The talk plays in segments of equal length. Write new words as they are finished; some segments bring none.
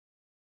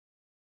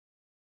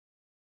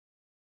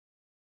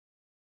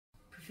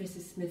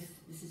Professor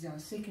Smith, this is our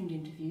second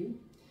interview.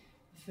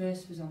 The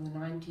first was on the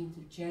 19th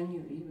of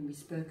January when we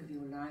spoke of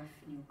your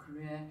life and your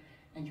career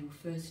and your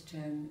first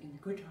term in the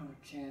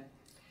Goodhart chair.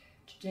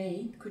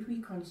 Today, could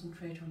we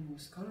concentrate on your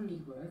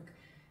scholarly work,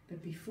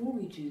 but before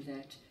we do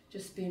that,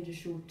 just spend a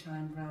short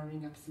time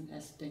rounding up some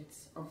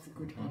aspects of the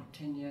Goodhart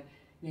tenure,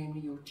 namely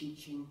your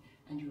teaching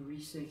and your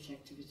research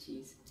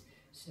activities.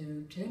 So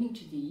turning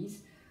to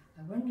these,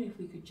 I wonder if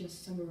we could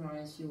just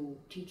summarise your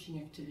teaching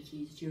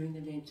activities during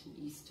the Lent and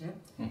Easter,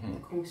 the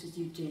courses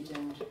you did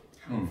and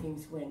how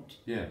things went.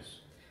 Yes.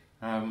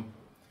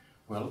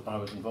 Well, I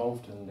was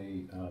involved in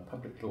the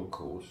public law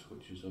course,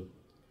 which is a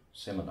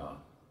seminar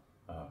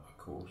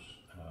course,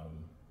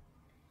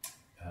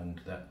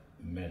 and that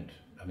meant,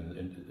 I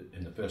mean,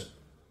 in the first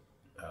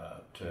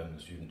term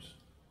the students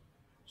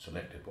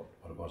selected what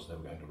it was they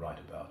were going to write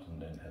about,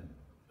 and then had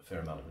a fair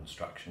amount of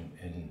instruction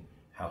in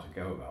how to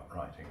go about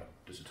writing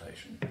a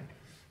dissertation.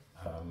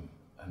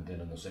 And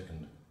then in the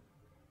second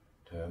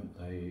term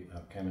they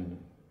came in,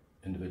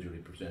 individually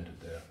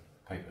presented their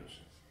papers.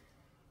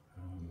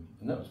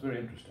 And that was very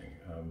interesting.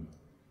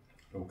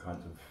 All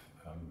kinds of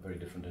very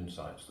different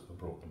insights that were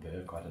brought to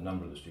bear. Quite a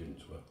number of the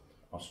students were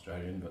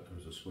Australian, but there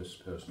was a Swiss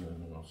person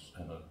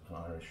and an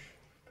Irish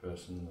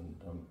person,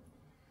 and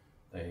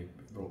they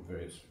brought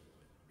various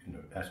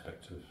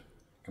aspects of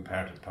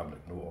comparative public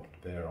law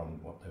to bear on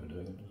what they were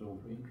doing. It was all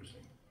very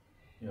interesting.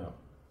 Yeah.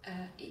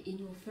 In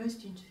your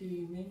first interview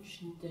you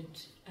mentioned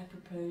that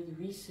apropos the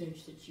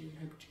research that you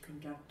hoped to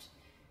conduct,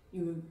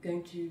 you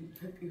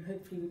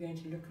hopefully were going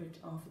to look at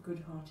Arthur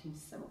Goodhart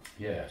himself.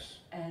 Yes.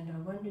 And I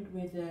wondered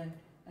whether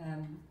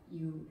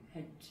you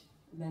had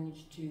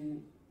managed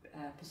to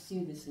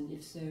pursue this, and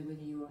if so,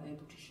 whether you were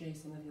able to share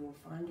some of your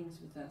findings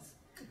with us.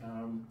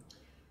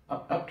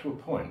 Up to a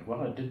point, what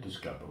I did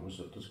discover was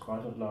that there's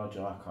quite a large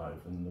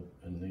archive in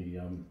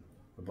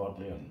the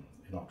Bodleian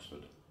in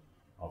Oxford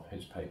of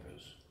his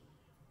papers,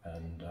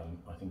 and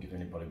I think if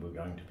anybody were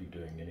going to be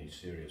doing any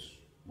serious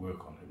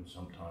work on him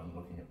sometime,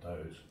 looking at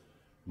those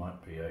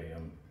might be a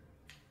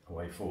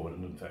way forward.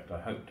 And in fact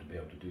I hope to be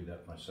able to do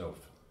that myself.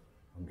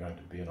 I'm going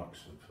to be in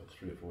Oxford for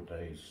 3 or 4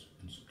 days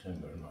in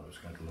September, and I was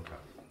going to look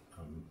up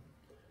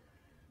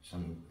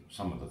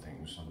some of the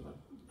things, some of the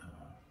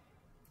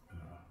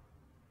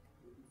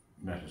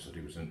matters that he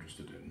was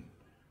interested in.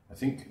 I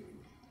think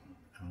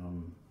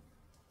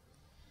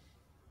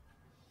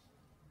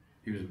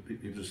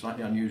he was a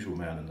slightly unusual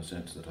man in the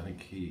sense that I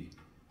think he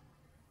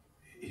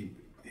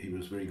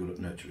was very good at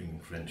nurturing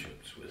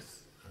friendships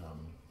with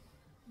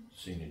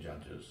senior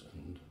judges,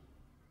 and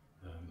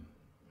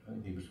I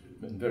think he was,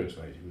 in various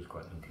ways, he was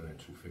quite an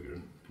influential figure,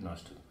 and it'd be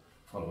nice to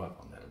follow up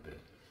on that a bit.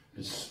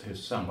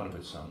 His son, one of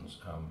his sons,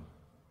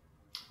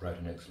 wrote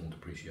an excellent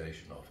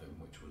appreciation of him,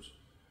 which was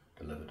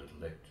delivered at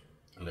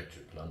a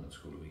lecture at the London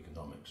School of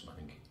Economics, and I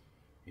think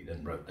he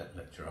then wrote that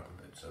lecture up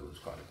a bit, so it was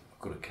quite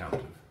a good account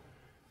of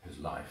his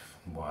life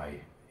and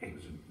why he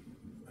was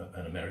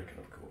an American,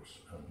 of course,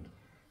 and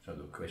so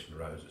the question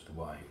arose as to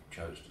why he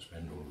chose to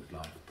spend all of his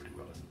life pretty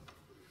well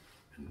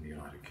in the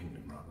United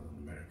Kingdom rather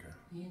than America.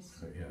 Yes.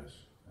 So, yes.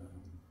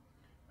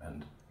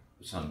 And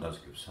the son does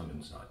give some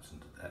insights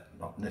into that,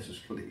 not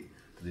necessarily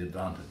to the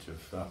advantage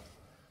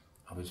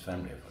of his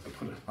family, if I could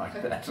put it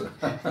like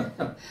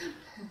that.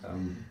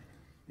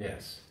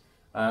 Yes.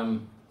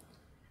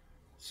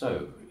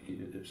 So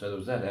there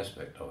was that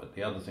aspect of it.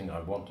 The other thing I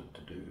wanted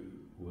to do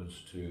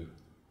was to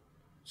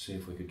see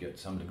if we could get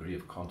some degree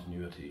of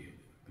continuity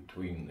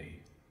between the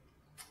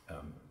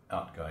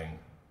outgoing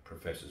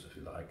professors, if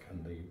you like,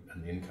 and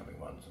the incoming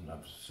ones. And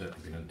I've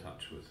certainly been in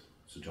touch with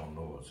Sir John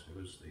Laws, who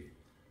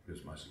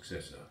was my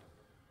successor,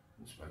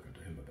 and spoken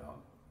to him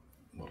about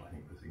what I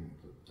think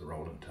the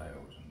role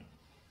entails and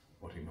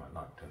what he might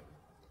like to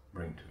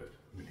bring to it.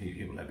 I mean,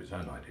 he will have his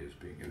own ideas,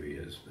 being who he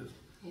is, but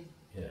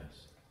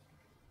yes.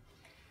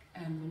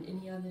 And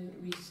any other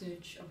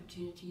research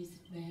opportunities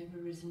that may have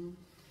arisen?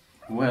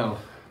 Well,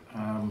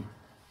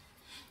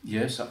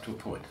 yes, up to a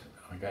point.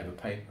 I gave a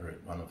paper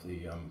at one of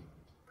the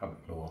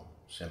public law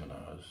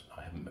seminars.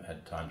 I haven't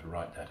had time to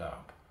write that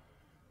up.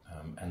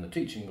 And the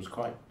teaching was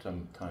quite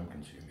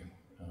time-consuming,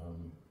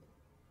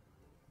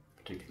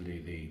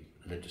 particularly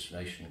the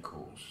legislation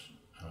course,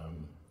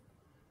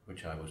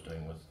 which I was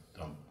doing with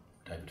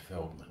David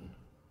Feldman.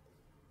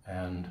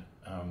 And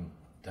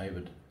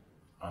David,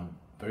 I'm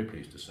very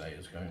pleased to say,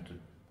 is going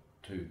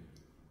to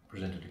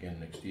present it again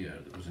next year.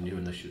 It was a new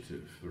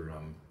initiative for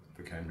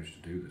Cambridge to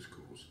do this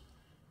course,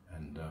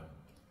 and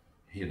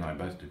he and I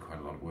both did quite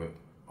a lot of work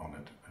on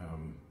it,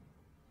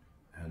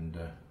 and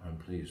I'm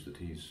pleased that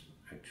he's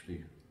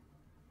actually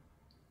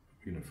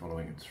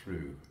following it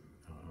through.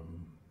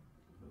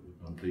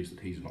 I'm pleased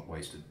that he's not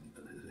wasted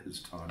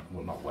his time,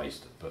 well, not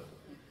wasted, but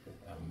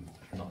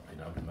not been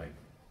able to make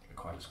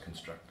quite as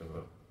constructive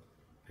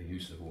a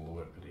use of all the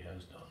work that he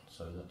has done.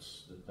 So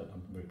that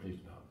I'm very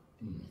pleased about.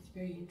 It's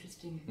very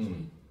interesting,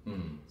 actually.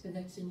 So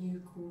that's a new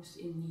course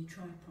in the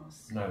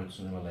Tripos? No, it's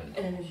an LLM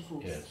course. LLM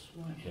course, yes.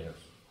 Right. Yes.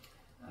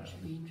 I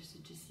should be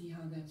interested to see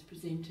how that's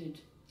presented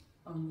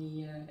on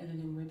the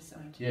LLM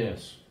website.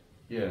 Yes,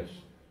 yes.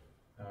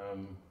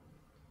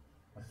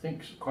 I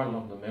think quite a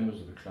lot of the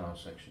members of the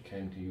class actually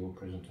came to your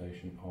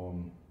presentation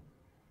on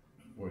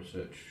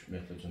research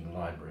methods in the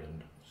library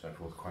and so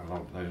forth. Quite a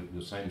lot of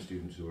the same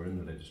students who were in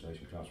the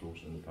legislation class were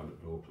also in the public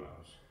law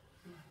class.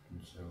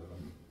 And so I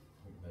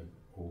think they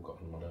all got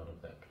a lot out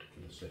of that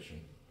particular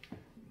session,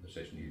 the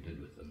session you did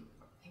with them.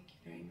 Thank you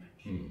very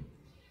much.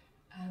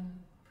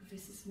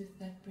 Professor Smith,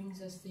 that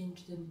brings us then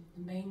to the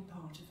main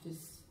part of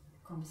this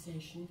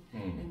conversation,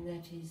 and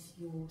that is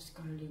your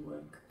scholarly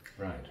work.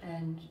 Right.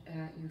 And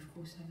you, of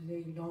course, have a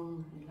very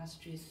long and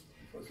illustrious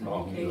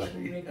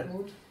publication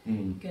record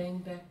going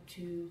back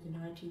to the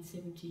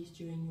 1970s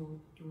during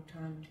your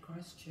time at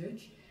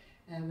Christchurch,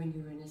 when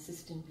you were an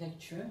assistant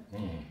lecturer.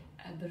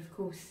 But of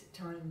course,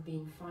 time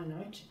being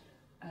finite,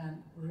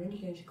 we're only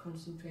going to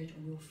concentrate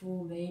on your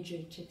 4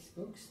 major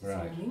textbooks this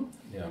morning,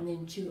 and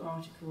then 2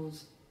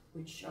 articles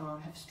which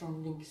have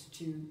strong links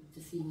to the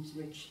themes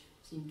which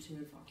seem to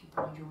have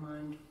occupied your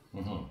mind.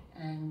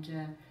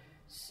 And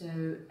so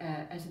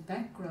as a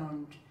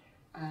background,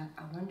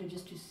 I wonder,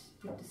 just to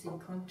put this in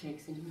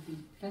context, and it would be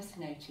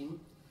fascinating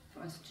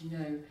for us to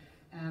know,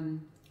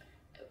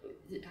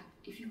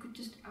 if you could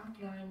just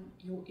outline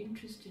your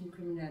interest in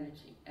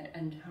criminality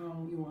and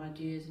how your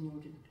ideas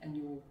and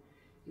your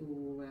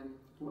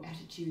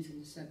attitudes on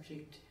the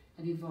subject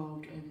have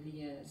evolved over the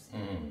years.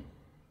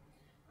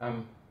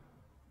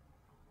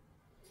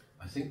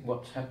 I think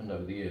what's happened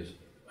over the years,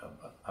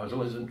 I was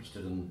always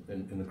interested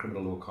in the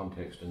criminal law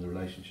context and the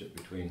relationship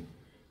between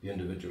the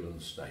individual and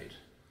the state.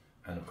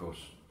 And of course,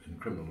 in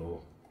criminal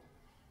law,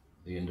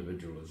 the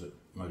individual is at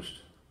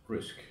most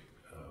risk,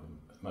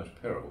 most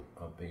peril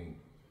of being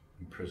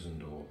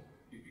imprisoned, or,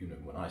 you know,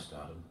 when I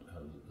started,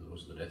 there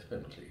was the death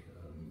penalty,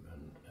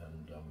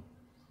 and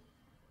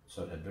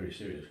so it had very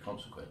serious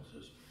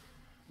consequences.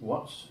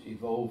 What's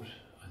evolved,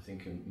 I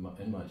think, in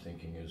my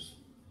thinking is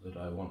that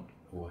I want,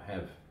 or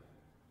have,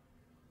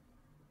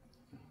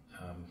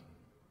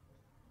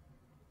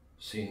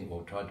 seen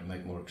or tried to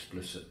make more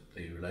explicit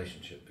the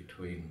relationship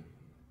between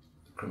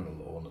the criminal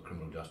law and the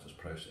criminal justice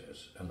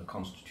process and the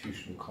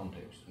constitutional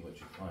context in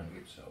which it's finding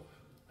itself.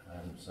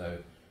 And so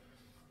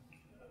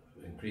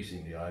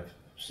increasingly I've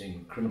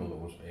seen criminal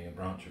laws being a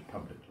branch of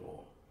public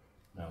law.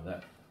 Now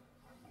that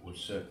was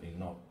certainly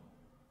not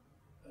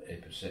a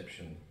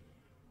perception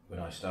when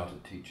I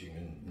started teaching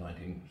in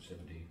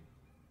 1970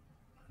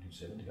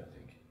 I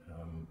think.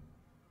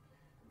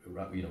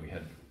 You know, we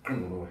had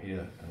criminal law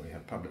here and we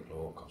had public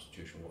law,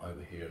 constitutional law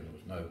over here, and there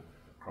was no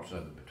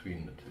crossover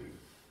between the two.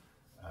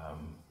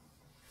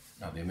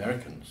 Now the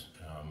Americans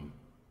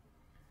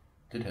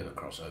did have a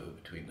crossover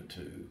between the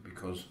two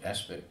because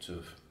aspects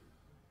of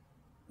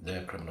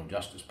their criminal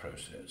justice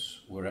process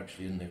were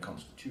actually in their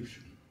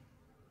constitution.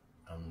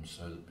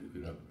 So,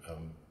 you know,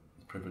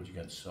 the privilege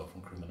against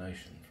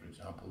self-incrimination, for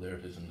example, there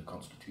it is in the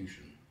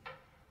constitution.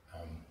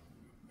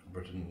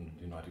 Britain,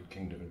 the United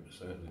Kingdom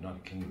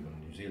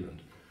and New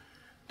Zealand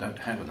don't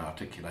have an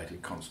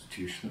articulated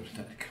constitution of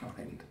that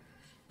kind,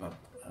 but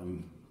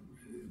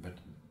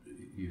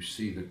you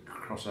see the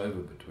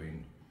crossover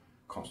between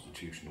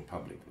constitutional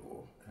public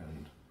law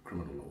and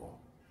criminal law.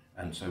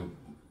 And so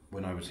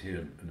when I was here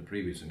in the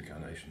previous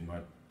incarnation, my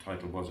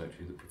title was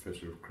actually the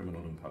Professor of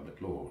Criminal and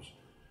Public Laws.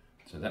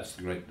 So that's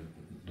the great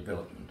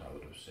development, I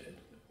would have said.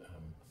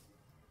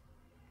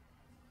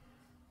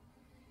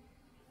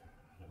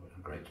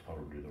 Great's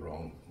probably the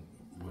wrong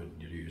word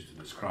you use to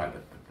describe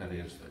it, but that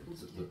is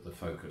the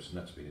focus, and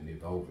that's been an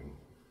evolving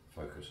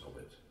focus of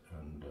it.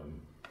 And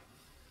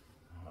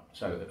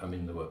so, I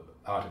mean, there were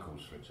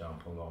articles, for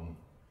example, on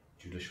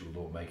judicial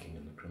lawmaking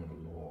in the criminal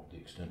law, the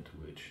extent to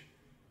which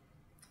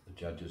the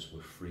judges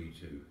were free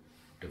to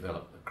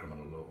develop the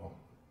criminal law.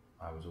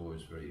 I was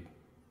always very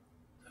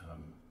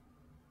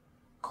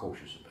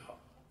cautious about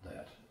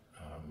that.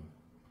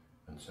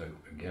 And so,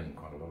 again,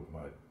 quite a lot of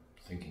my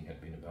thinking had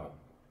been about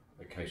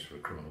a case for a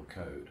criminal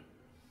code,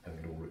 having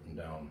it all written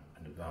down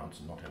in advance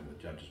and not having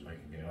the judges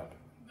making it up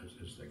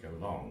as they go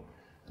along.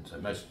 And so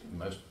most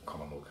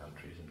common law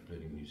countries,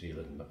 including New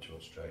Zealand and much of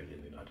Australia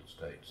and the United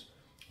States,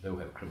 they'll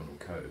have criminal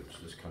codes.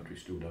 This country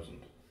still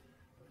doesn't.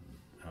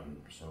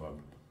 So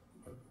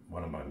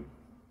one of my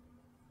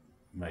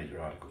major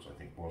articles, I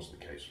think, was the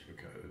case for a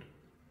code.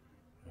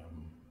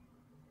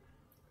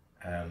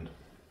 And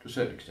to a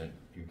certain extent,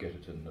 you get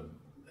it in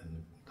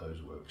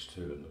those works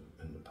too,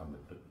 in the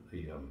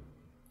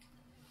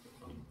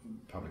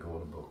public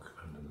order book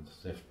and in the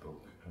theft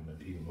book, and then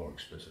even more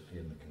explicitly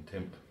in the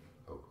contempt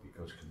book,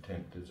 because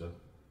contempt is a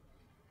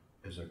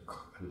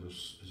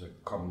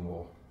common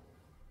law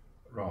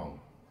wrong,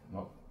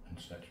 not in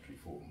statutory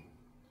form.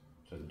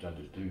 So the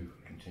judges do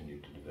continue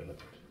to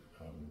develop it.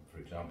 For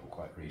example,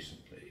 quite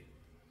recently,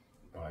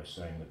 by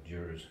saying that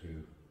jurors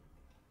who,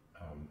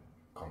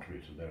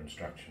 contrary to their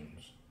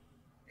instructions,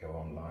 go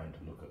online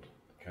to look at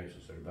the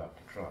cases they're about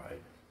to try,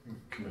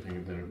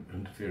 they're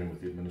interfering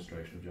with the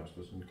administration of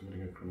justice and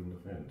committing a criminal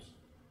offence.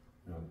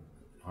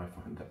 I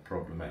find that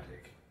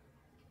problematic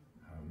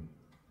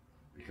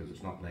because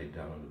it's not laid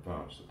down in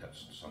advance that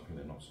that's something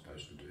they're not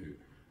supposed to do,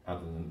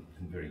 other than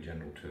in very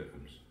general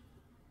terms.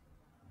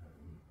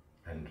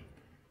 And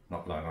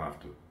not long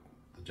after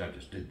the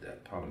judges did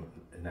that, Parliament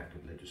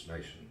enacted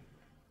legislation,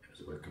 as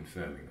it were,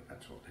 confirming that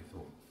that's what they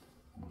thought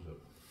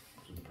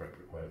was an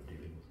appropriate way of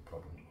dealing with the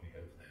problem that we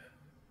have there.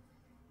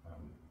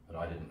 But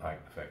I didn't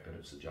like the fact that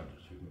it's the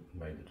judges who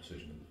made the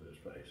decision in the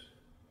first place.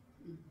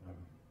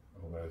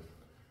 Although,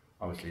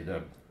 obviously,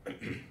 they're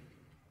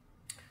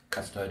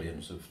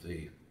custodians of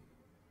the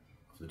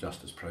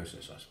justice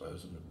process, I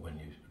suppose, and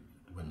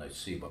when they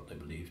see what they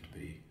believe to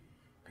be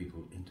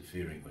people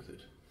interfering with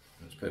it.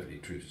 And it's perfectly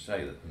true to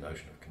say that the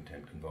notion of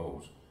contempt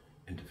involves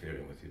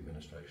interfering with the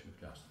administration of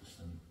justice,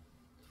 and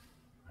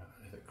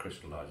if it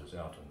crystallises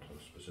out into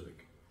a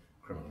specific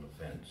criminal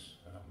offence,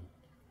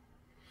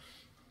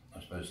 I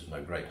suppose there's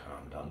no great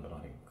harm done, but I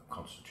think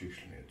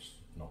constitutionally it's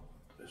not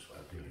the best way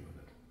of dealing with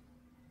it.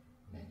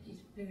 That is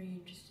very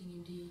interesting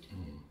indeed.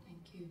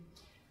 Thank you.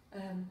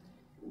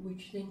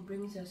 Which then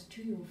brings us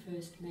to your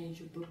first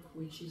major book,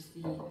 which is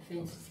the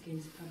Offences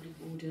Against Public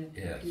Order,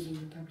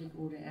 including the Public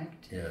Order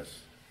Act.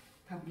 Yes.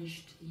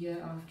 Published the year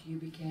after you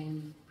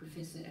became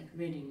professor at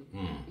Reading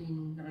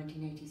in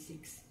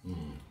 1986.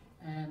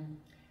 And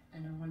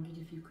I wondered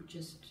if you could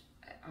just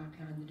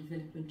outline the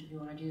development of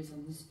your ideas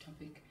on this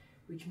topic,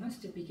 which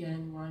must have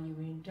begun while you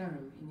were in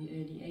Durham in the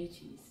early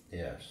 80s.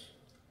 Yes.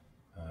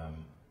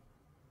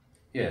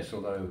 Yes,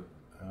 although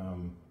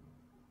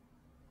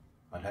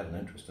I'd had an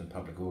interest in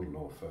public order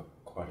law for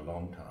quite a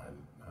long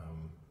time.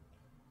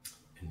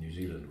 In New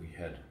Zealand we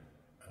had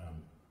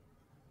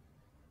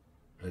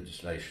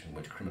legislation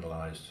which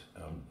criminalised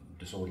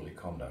disorderly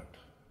conduct,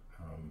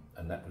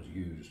 and that was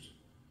used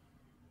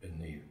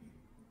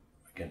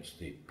against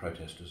the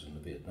protesters in the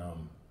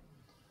Vietnam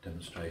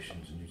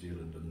demonstrations in New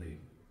Zealand in the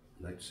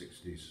late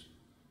 60s,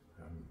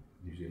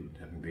 New Zealand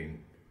having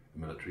been a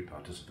military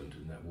participant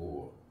in that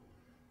war.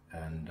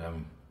 And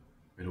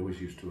it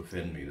always used to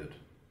offend me that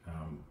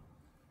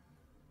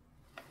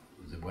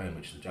the way in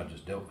which the judges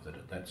dealt with it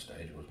at that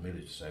stage was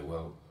merely to say,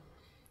 well,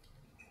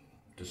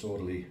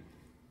 disorderly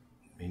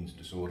means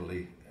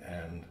disorderly,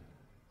 and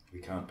we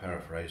can't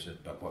paraphrase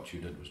it, but what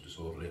you did was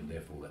disorderly and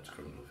therefore that's a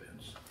criminal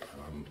offence,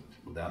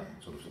 without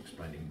sort of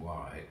explaining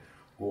why,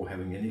 or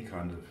having any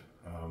kind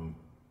of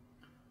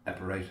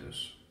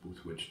apparatus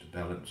with which to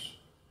balance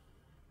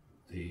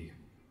the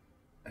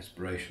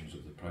aspirations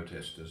of the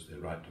protesters, their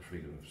right to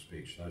freedom of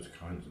speech, those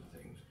kinds of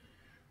things,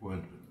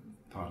 weren't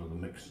part of the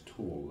mix at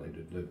all.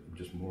 They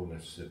just more or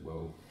less said,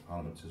 well,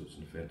 Parliament says it's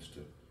an offence to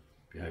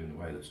behave in a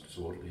way that's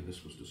disorderly,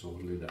 this was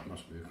disorderly, that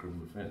must be a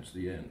criminal offence,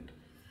 the end.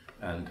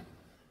 And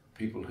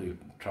people who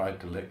tried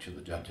to lecture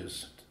the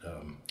judges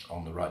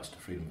on the rights to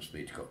freedom of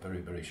speech got very,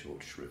 very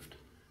short shrift.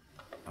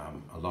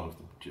 A lot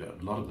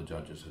of the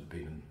judges had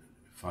been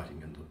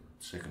fighting in the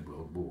Second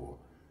World War,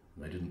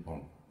 and they didn't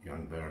want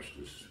young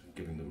barristers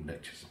giving them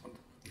lectures on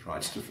the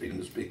rights to freedom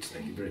of speech.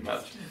 Thank you very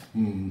much.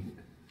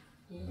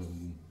 Yes.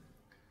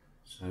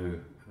 So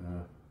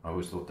I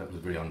always thought that was a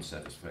very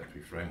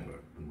unsatisfactory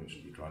framework in which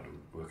you try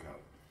to work out,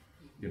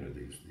 you know,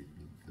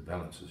 the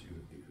balances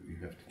you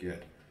have to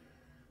get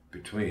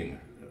between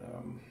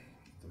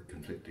the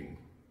conflicting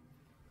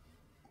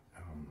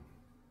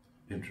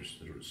interests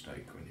that are at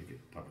stake when you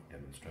get public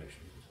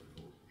demonstrations and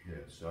so forth.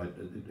 Yes, so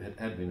it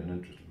had been an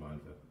interest of mine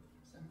for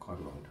quite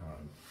a long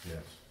time.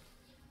 Yes.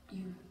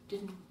 You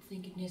didn't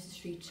think it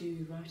necessary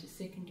to write a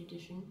second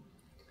edition?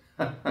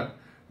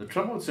 The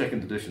trouble with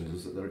second editions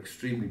is that they're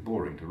extremely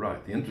boring to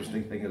write. The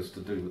interesting thing is to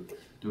do it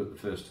the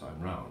first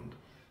time round,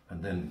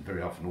 and then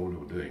very often all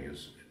you're doing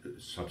is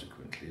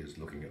subsequently is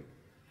looking at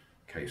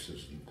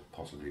cases and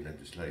possibly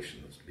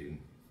legislation that's been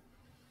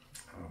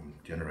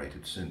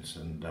generated since,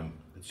 and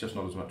it's just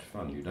not as much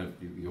fun.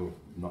 You're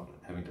not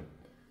having to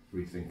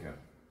rethink a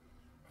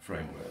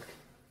framework,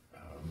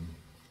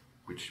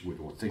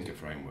 or think a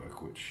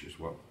framework, which is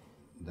what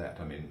that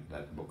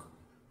book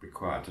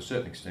required. To a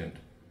certain extent,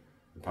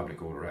 the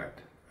Public Order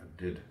Act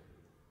did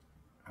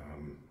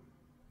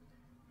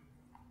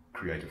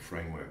create a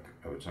framework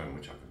of its own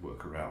which I could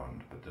work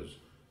around, but there's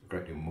a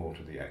great deal more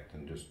to the Act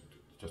than just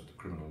the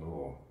criminal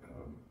law.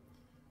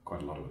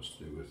 Quite a lot of it's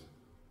to do with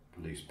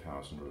police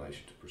powers in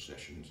relation to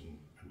processions and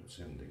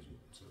assemblies and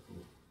so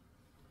forth.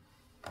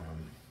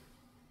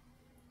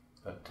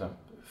 But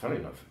funny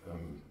enough,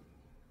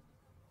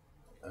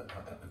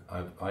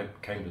 I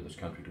came to this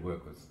country to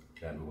work with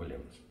Glanville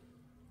Williams,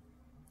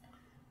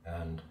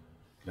 and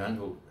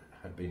Glanville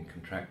had been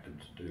contracted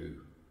to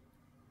do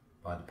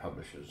by the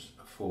publishers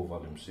a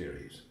 4-volume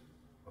series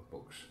of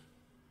books.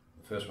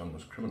 The first one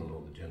was Criminal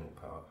Law, the General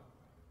Power,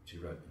 which he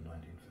wrote in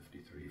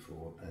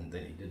 1953-4, and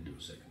then he did do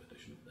a second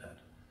edition of that.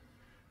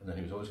 And then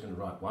he was always going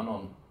to write one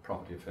on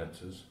property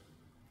offences,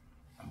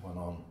 and one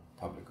on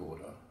public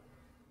order,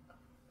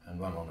 and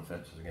one on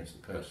offences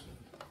against the person.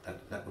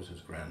 That was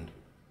his grand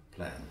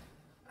plan.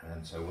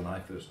 And so when I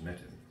first met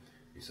him,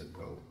 he said,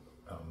 well,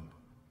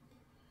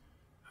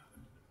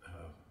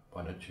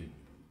 why don't you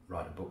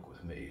write a book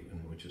with me,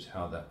 and which is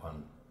how that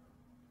one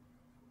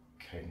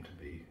came to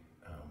be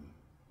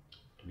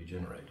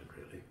generated,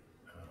 really.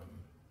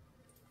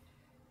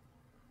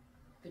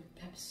 But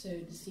perhaps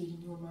sowed the seed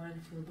in your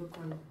mind for a book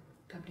on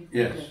public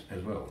Yes, order.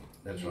 as well.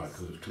 That's right,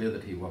 because it was clear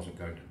that he wasn't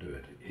going to do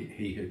it.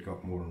 He had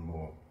got more and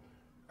more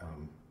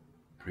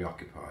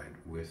preoccupied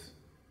with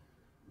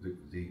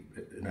the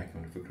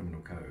enactment of the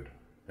criminal code.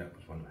 That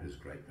was one of his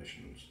great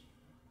missions.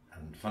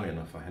 And funny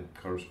enough, I had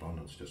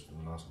correspondence just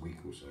in the last week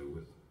or so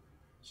with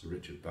Sir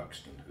Richard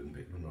Buxton, who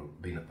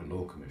had been at the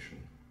Law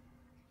Commission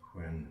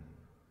when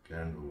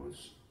Glanville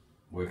was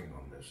working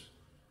on this.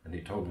 And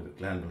he told me that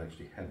Glanville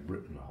actually had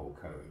written a whole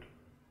code,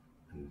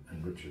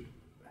 and Richard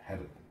had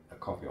a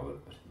copy of it,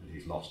 but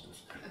he's lost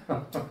it.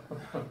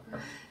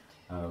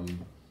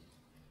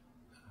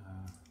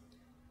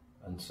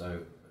 And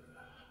so,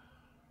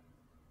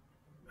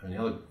 and the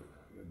other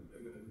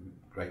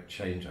great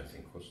change, I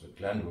think, was that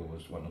Glanville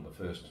was one of the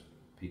first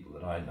people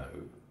that I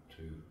know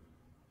to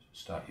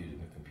start using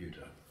a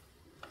computer.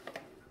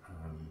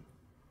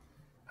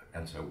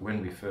 And so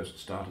when we first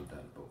started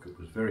that book, it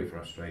was very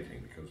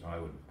frustrating because I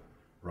would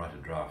write a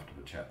draft of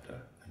a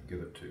chapter and give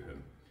it to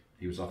him.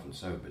 He was often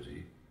so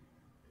busy,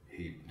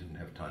 he didn't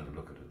have time to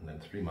look at it, and then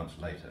 3 months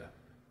later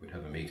we'd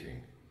have a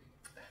meeting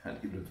and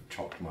he would have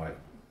chopped my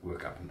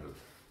work up into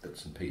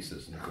bits and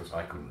pieces, and of course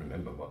I couldn't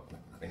remember what the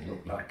thing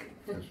looked like in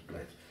the first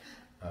place.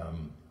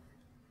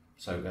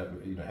 So that,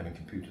 having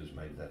computers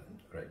made that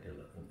a great deal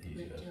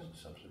easier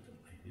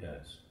subsequently.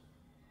 Yes.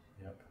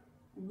 Yep.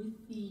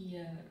 With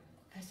the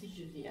passage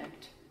of the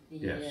Act,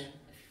 Yes.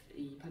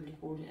 The Public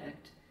Order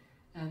Act,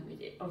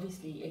 it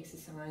obviously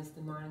exercised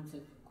the minds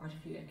of quite a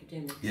few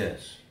academics.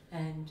 Yes.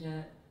 And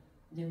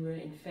there were,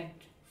 in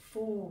fact,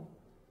 4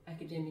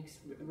 academics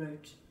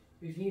wrote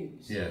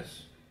reviews.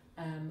 Yes.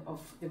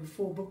 There were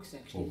 4 books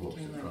actually. 4 books,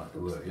 that came out. right,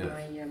 Books yes.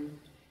 by,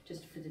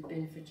 just for the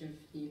benefit of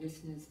the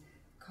listeners,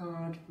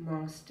 Card,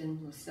 Marston,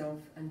 yourself,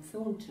 and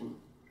Thornton.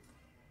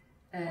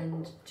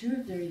 And 2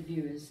 of the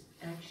reviewers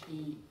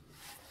actually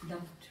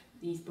lumped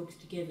these books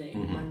together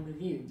in one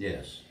review.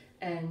 Yes.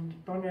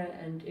 And Bonner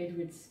and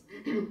Edwards,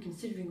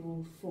 considering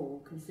all 4,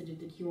 considered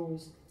that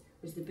yours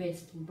was the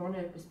best. And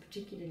Bonner was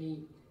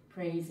particularly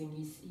praising.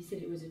 He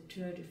said it was a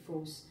tour de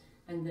force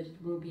and that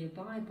it will be a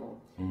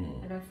Bible.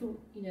 And I thought,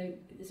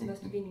 this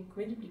must have been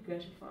incredibly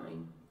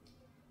gratifying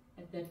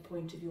at that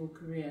point of your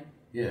career.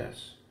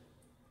 Yes.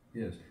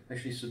 Yes.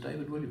 Actually, Sir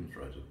David Williams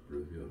wrote a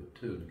review of it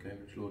too in the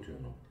Cambridge Law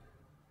Journal,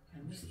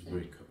 which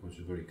was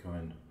a very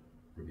kind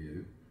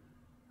review.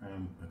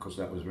 Of course,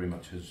 that was very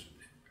much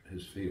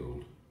his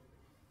field.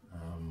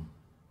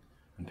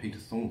 And Peter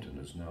Thornton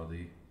is now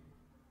the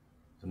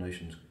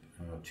nation's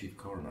chief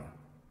coroner.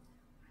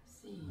 I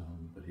see.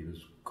 But he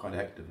was quite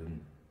active in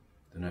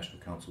the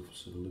National Council for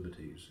Civil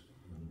Liberties,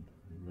 and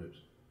he wrote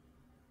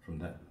from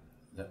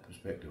that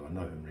perspective. I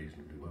know him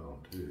reasonably well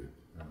too.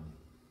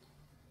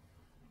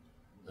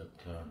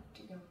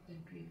 Picked up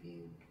that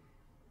review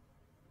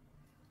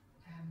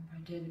by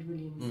David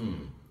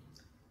Williams.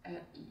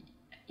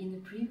 In the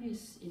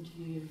previous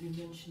interview, you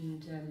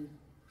mentioned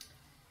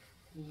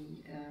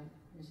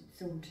was it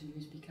Thornton,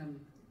 who's become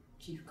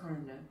chief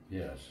coroner.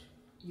 Yes.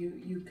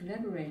 You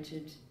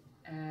collaborated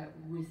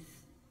with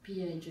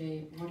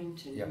P.A.J.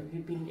 Waddington, Yep.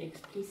 who'd been an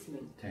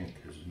ex-policeman. Tank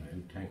is his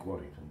name, Tank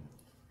Waddington.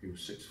 He was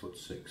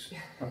 6'6".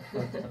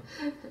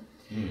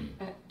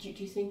 Do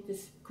you think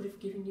this could have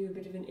given you a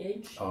bit of an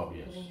edge? Oh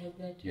yes. Having had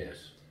that?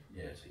 Yes.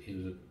 He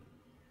was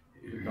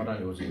not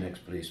only was he an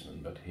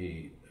ex-policeman, but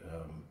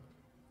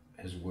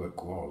his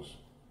work was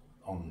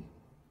on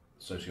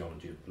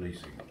sociology of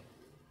policing,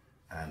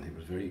 and he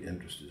was very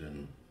interested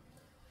in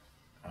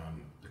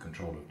the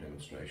control of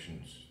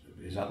demonstrations.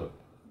 His other,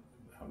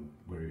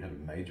 where he had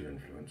a major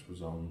influence,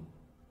 was on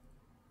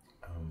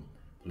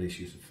police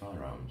use of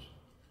firearms.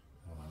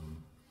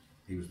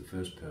 He was the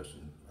first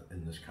person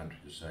in this country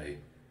to say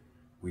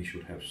we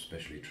should have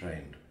specially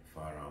trained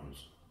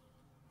firearms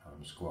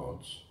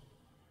squads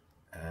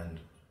and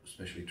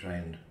specially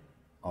trained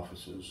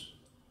officers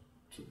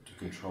to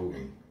control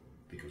them,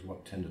 because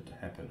what tended to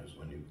happen is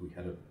when we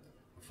had a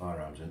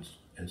firearms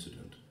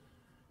incident,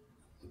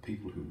 the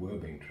people who were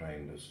being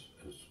trained as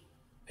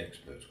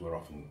experts were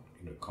often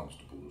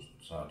constables,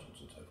 sergeants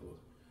and so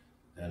forth.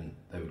 Then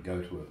they would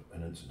go to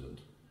an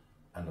incident,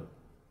 and a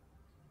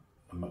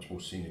much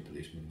more senior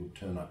policeman would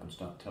turn up and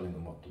start telling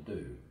them what to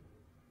do.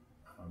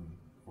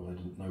 Well, they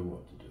didn't know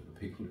what to do. The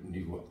people who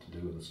knew what to do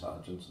were the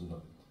sergeants and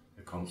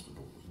the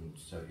constables, and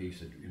so he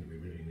said, we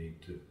really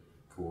need to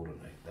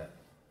coordinate that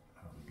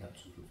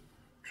sort of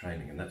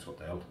training, and that's what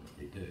they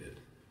ultimately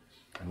did.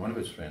 And one of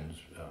his friends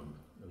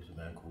was a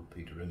man called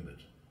Peter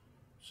Imbert,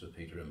 Sir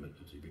Peter Imbert,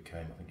 as he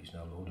became, I think he's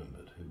now Lord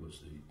Imbert, who was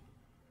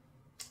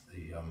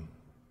the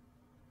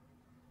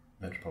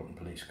Metropolitan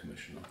Police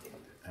Commissioner,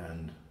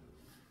 and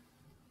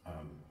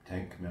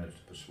Tank managed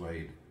to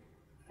persuade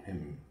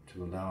him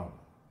to allow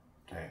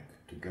Tank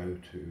to go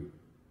to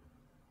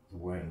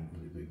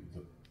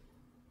the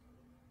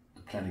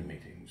planning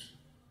meetings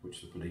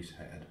which the police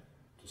had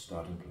to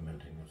start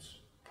implementing this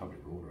Public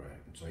Order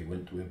Act. And so he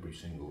went to every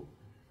single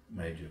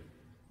major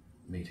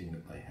meeting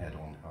that they had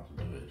on how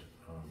to do it.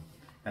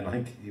 And I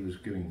think he was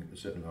giving a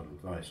certain amount of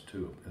advice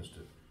too as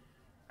to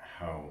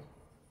how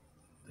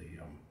the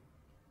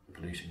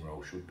policing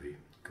role should be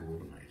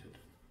coordinated.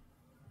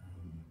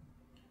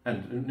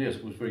 And yes,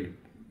 it was very,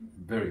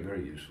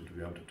 very useful to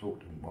be able to talk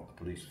to them what the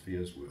police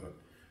fears were.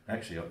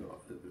 Actually,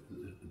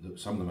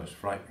 some of the most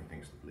frightening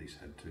things the police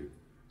had to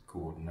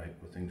coordinate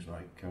were things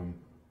like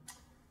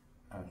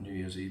New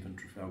Year's Eve in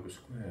Trafalgar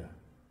Square.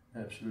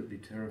 Absolutely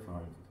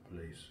terrifying for the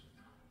police,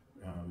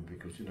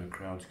 because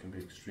crowds can be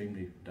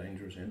extremely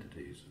dangerous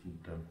entities, and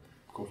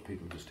of course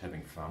people are just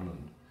having fun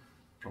and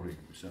probably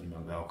a certain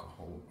amount of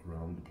alcohol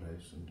around the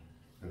place, and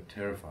they were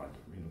terrified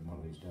that one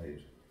of these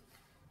days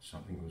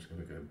something was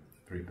going to go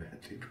very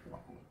badly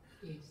wrong.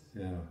 Yes.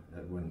 Yeah,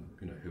 that when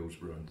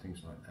Hillsborough and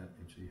things like that,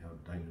 you see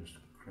how dangerous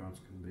crowds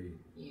can be.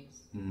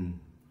 Yes.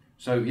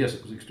 So yes,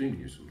 it was extremely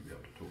useful to be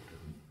able to talk to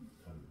them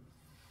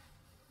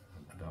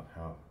about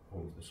how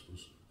all of this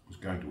was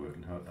going to work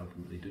and how it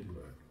ultimately did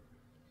work.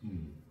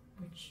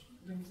 Which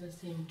brings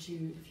us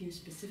into a few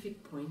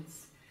specific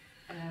points,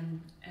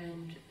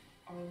 and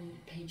on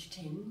page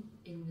 10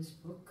 in this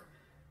book,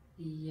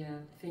 the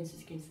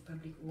Offences Against the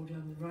Public Order,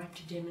 on the right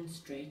to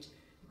demonstrate,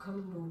 the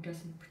common law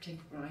doesn't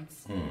protect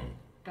rights,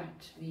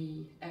 but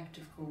the Act,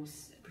 of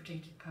course,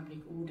 protected public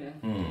order.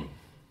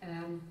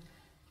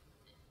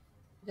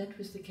 That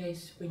was the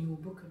case when your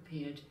book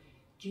appeared.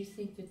 Do you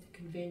think that the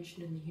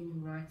Convention and the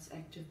Human Rights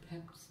Act have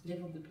perhaps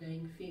levelled the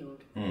playing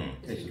field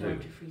with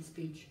regard to free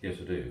speech? Yes,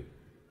 I do.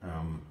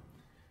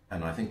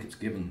 And I think it's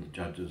given the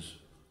judges,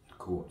 the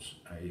courts,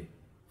 a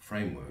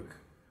framework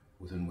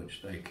within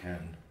which they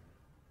can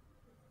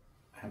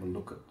have a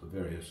look at the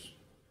various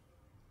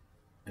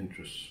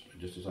interests.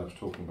 Just as I was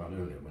talking about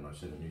earlier when I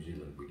said in New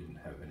Zealand we didn't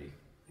have any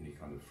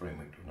kind of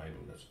framework to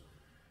enable this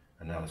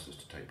analysis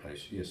to take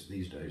place. Yes,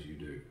 these days you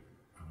do.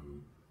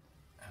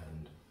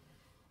 And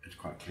it's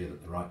quite clear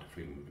that the right to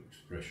freedom of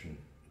expression,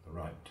 the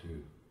right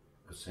to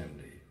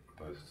assembly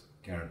are both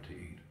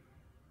guaranteed.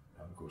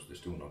 Of course, they're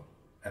still not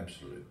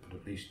absolute, but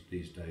at least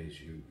these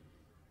days you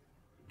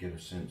get a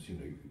sense,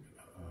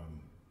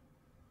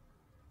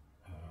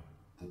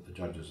 that the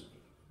judges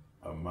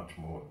are much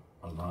more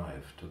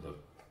alive to the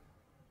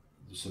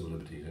civil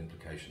liberties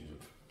implications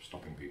of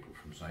stopping people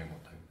from saying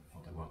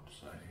what they want to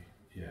say.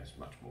 Yes,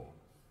 much more.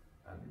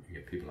 And you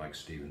get people like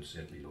Stephen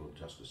Sedley, Lord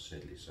Justice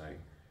Sedley, saying,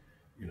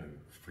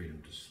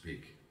 freedom to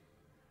speak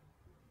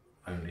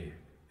only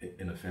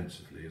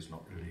inoffensively is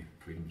not really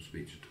freedom of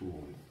speech at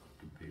all.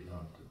 To be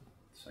allowed to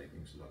say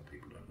things that other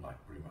people don't like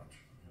very much.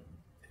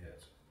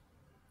 Yes.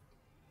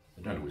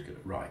 They don't always get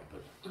it right,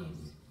 but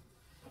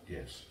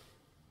yes.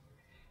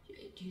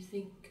 Do you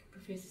think,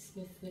 Professor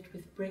Smith, that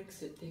with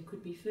Brexit there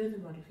could be further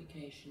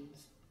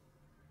modifications?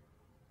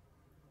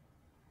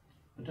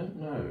 I don't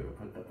know.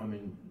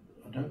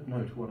 I don't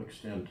know to what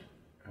extent.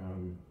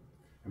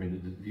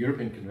 The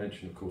European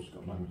Convention, of course, has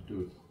got nothing to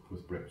do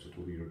with Brexit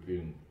or the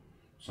European.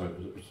 So,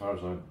 as far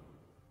as I'm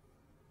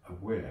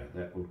aware,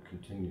 that will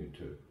continue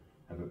to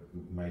have a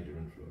major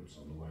influence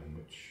on the way in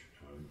which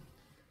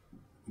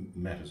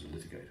matters are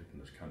litigated in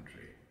this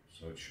country.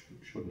 So it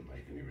shouldn't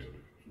make any real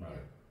difference. No.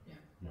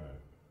 Yeah. No.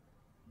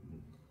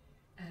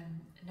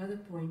 Another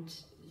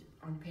point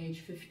on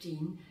page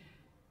 15.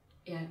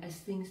 As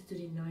things stood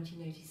in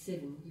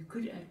 1987, you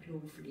could act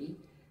lawfully,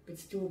 but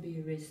still be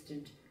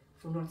arrested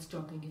for not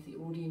stopping if the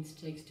audience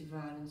takes to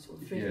violence or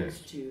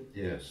threatens to.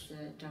 Yes.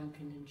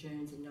 Duncan and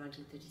Jones in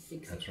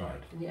 1936. That's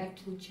right. And the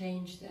Act didn't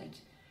change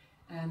that.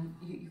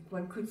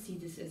 One could see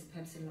this as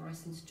perhaps a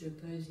license to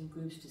opposing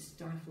groups to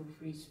stifle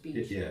free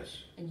speech.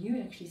 Yes. And you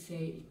actually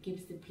say it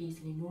gives the police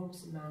an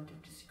enormous amount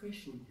of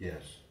discretion.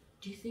 Yes.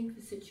 Do you think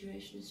the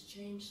situation has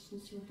changed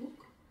since your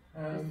book?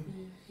 With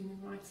the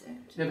Human Rights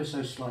Act? Ever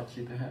so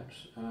slightly,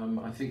 perhaps.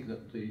 I think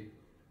that the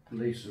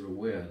police are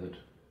aware that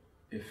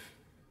if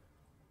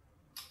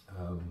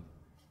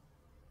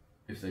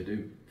they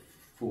do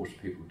force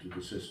people to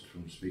desist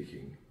from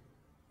speaking,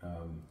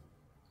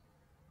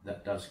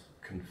 that does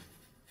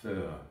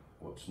confer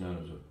what's known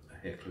as a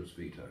heckler's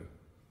veto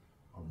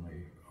on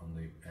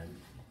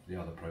the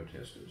other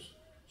protesters.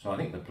 So I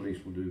think the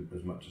police will do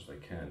as much as they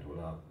can to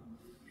allow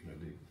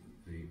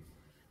the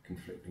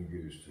conflicting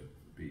views to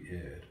be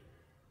aired.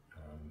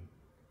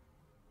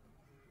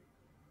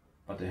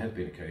 But there have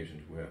been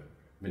occasions where,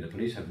 the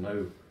police have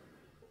no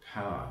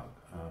power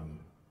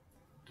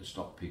to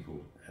stop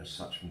people as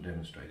such from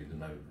demonstrating. There's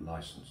no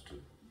license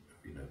to,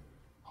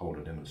 hold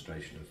a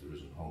demonstration as there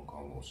is in Hong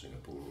Kong or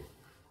Singapore or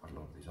quite a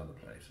lot of these other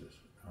places.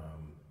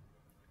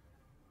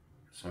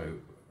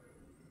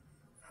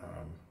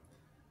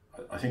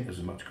 I think there's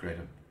a much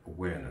greater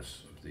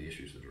awareness of the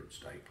issues that are at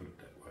stake, put it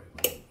that way,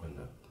 when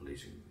the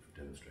policing of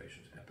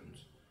demonstrations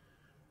happens.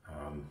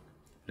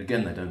 But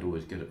again, they don't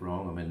always get it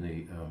wrong.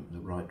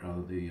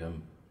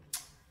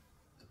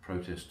 The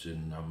protests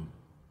in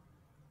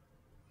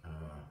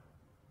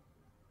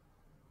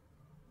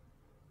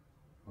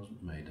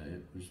wasn't May Day,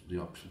 it was the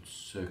Oxford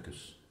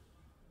Circus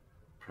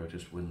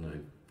protest when the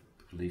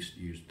police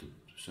used the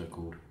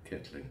so-called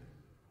kettling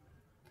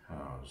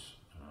powers.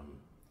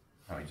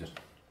 Just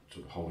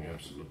sort of holding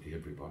absolutely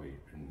everybody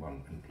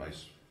in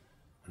place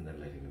and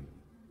then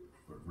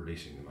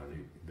releasing them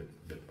only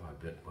bit by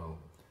bit. Well,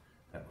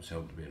 that was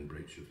held to be in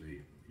breach of the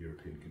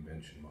European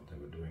Convention, what they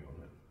were doing on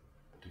that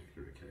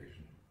particular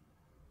occasion.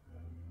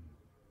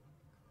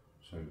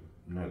 So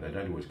no, they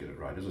don't always get it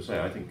right. As I say,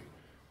 I think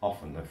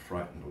often they're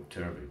frightened or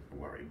terribly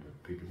worried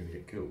that people are going to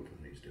get killed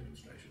in these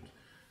demonstrations.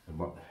 And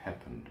what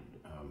happened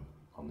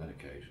on that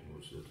occasion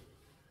was that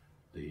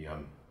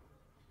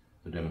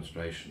the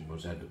demonstration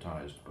was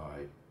advertised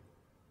by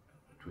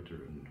Twitter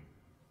and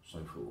so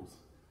forth,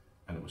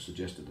 and it was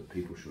suggested that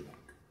people should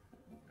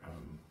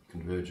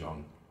converge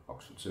on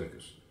Oxford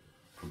Circus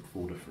from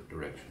 4 different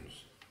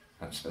directions.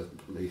 And so the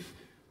police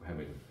were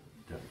having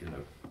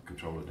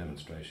control a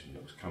demonstration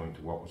that was coming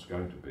to what was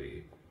going to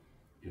be,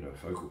 a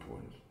focal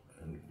point,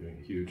 and doing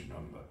a huge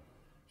number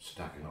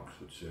stuck in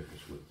Oxford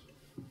Circus with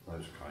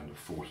those kind of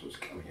forces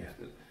coming at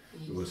it.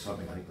 Yes. It was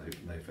something I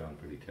think they found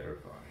pretty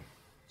terrifying.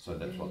 So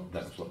that's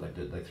what they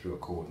did. They threw a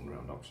cordon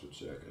around Oxford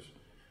Circus.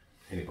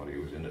 Anybody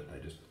who was in it, they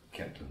just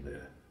kept them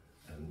there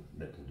and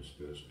let them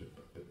disperse bit by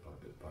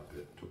bit.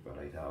 It took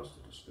about 8 hours to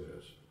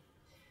disperse.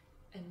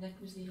 And that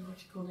was the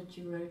article that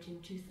you wrote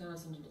in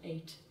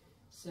 2008.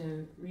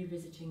 So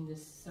revisiting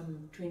this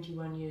some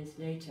 21 years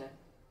later,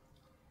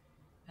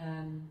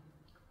 it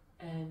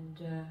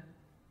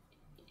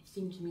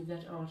seemed to me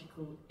that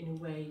article, in a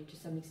way, to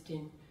some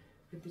extent,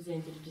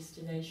 represented a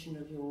distillation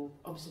of your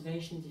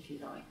observations, if you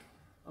like,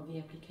 of the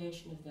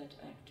application of that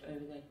act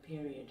over that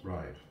period.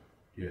 Right.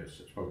 Yes,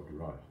 that's probably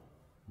right.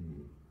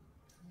 Mm.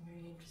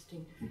 Very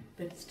interesting.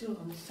 But still,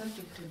 on the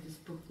subject of this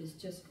book, there's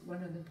just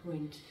one other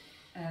point.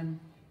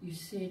 You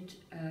said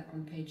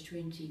on page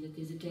 20 that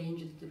there's a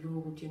danger that the law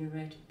will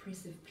generate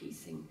oppressive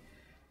policing,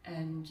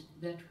 and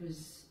that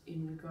was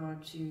in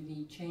regard to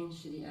the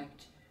change to the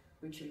Act,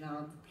 which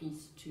allowed the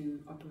police to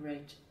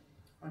operate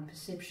on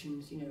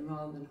perceptions,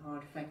 rather than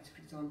hard facts.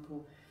 For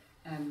example,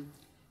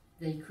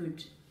 they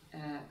could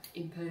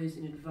impose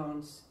in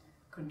advance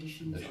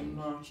conditions on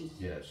marches.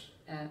 Yes.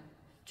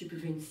 To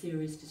prevent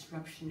serious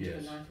disruption to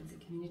the life of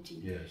the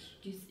community. Yes.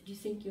 Do you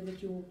think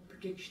that your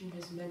prediction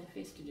has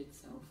manifested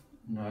itself?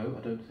 No,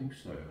 I don't think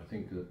so. I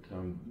think that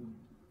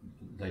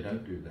they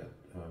don't do that.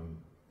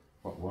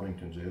 What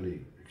Waddington's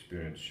early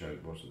experience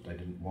showed was that they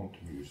didn't want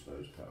to use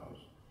those powers.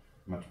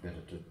 Much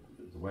better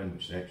the way in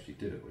which they actually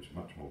did it was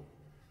much more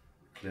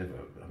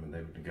clever. I mean, they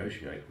would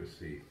negotiate with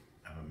the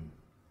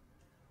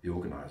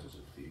organisers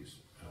of these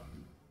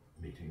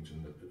meetings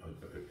and the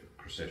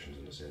processions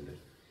and assemblies.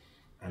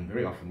 And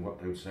very often what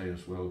they would say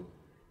is, well,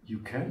 you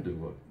can do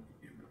what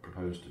you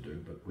propose to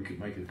do, but we could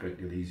make it a great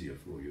deal easier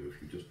for you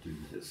if you just do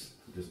this,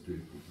 just do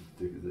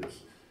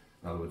this.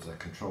 In other words, they're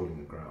controlling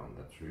the ground.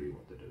 That's really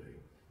what they're doing.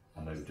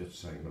 And they were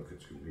just saying, look,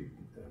 it's going to be,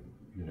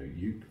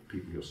 you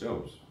people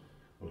yourselves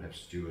will have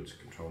stewards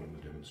controlling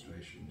the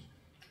demonstrations.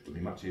 It'll be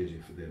much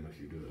easier for them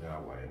if you do it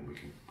our way, and we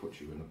can put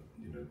you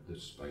in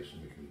this space,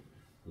 and we can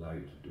allow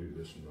you to do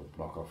this, and they'll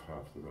block off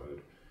half the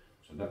road.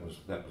 So that was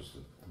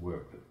the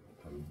work that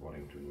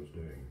Waddington was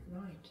doing.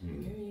 Right,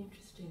 very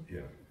interesting.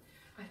 Yeah.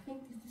 I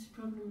think that this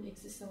problem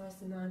exercised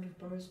the mind of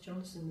Boris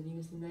Johnson when he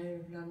was the Mayor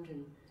of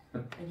London,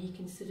 and he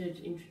considered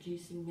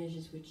introducing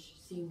measures which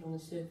seemed on the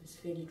surface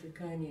fairly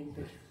draconian,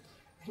 but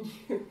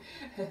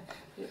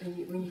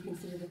when you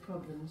consider the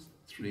problems...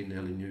 3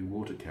 nearly new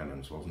water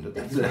cannons, wasn't it?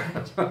 That's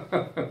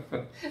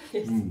right.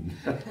 Yes.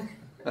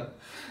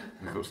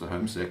 Of course, the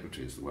Home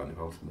Secretary is the one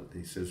who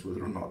ultimately says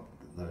whether or not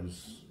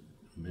those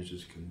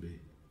measures can be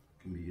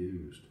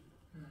used.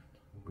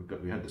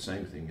 We had the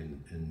same thing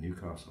in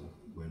Newcastle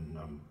when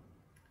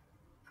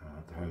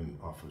the Home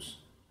Office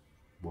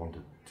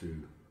wanted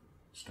to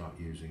start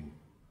using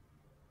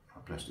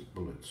plastic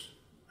bullets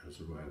as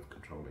a way of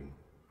controlling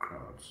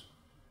crowds,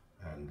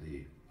 and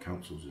the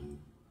councils in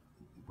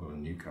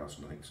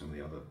Newcastle, and I think some of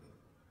the other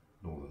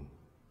northern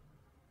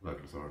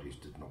local authorities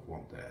did not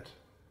want that,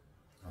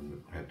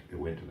 and it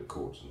went to the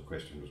courts, and the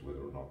question was whether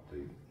or not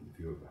the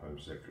view of the Home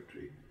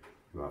Secretary,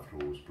 who after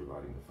all was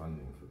providing the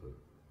funding for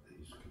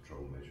these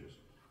control measures,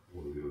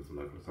 or the view of the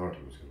local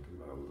authority was going to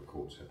prevail. The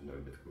courts had no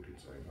difficulty in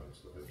saying no,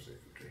 it's the Home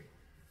Secretary,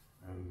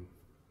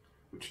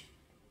 which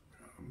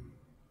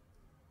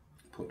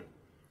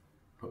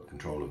put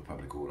control of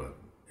public order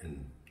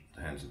in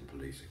the hands of the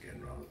police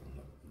again, rather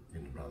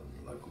than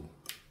the local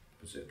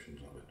perceptions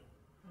of it.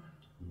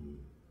 Right.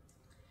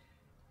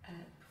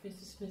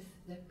 Professor Smith,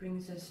 that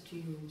brings us to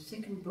your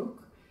second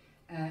book.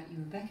 You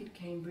were back at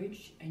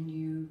Cambridge and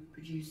you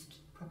produced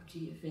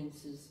Property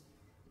Offences,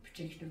 the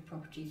Protection of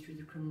Property through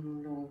the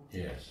Criminal Law.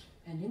 Yes.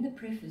 And in the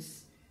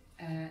preface,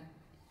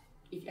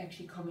 it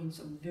actually comments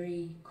on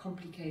very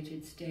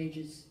complicated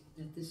stages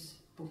that this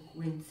book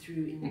went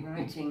through in the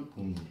writing.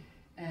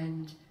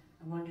 And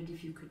I wondered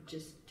if you could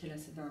just tell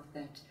us about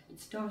that. It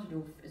started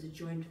off as a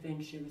joint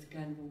venture with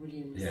Glanville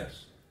Williams.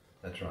 Yes,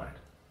 that's right.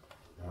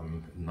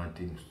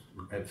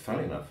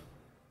 Funny enough,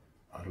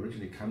 I'd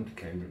originally come to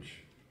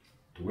Cambridge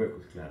to work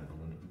with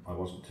Glanville, and I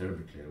wasn't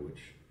terribly clear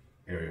which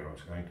area I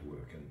was going to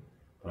work in.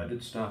 But I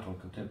did start on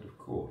contempt of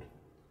court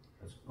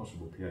as a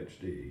possible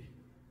PhD.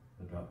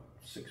 About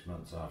 6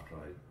 months after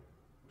I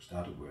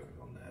started working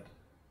on that,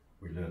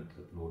 we learnt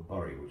that Lord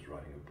Borrie was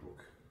writing a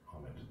book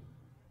on it,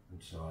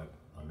 and so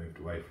I moved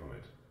away from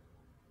it.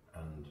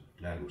 And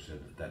Glanville said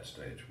at that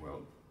stage,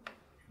 well,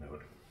 I'd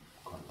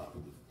quite like,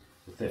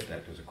 the Theft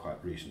Act is a quite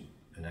recent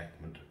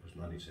enactment. It was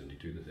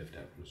 1972, the Theft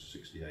Act was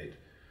 68.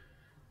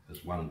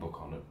 There's one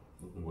book on it,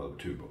 well, there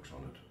were two books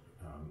on it,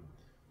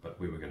 but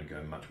we were going to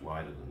go much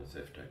wider than the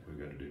Theft Act. We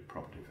were going to do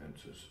property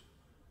offences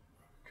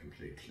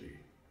completely.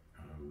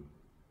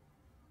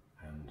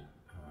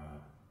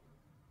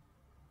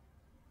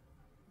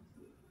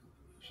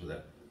 So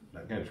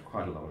that gave us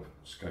quite a lot of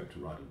scope to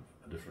write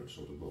a different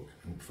sort of book.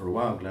 And for a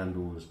while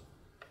Glanville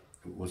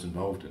was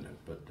involved in it,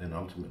 but then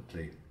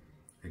ultimately,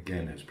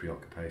 again, his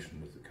preoccupation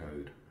with the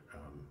code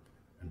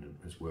and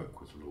his work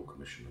with the Law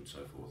Commission and so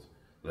forth,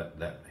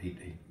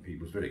 he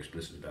was very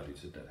explicit about it.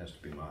 He said that has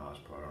to be my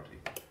highest priority.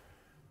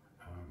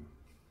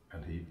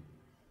 And he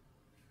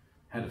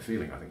had a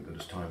feeling, I think, that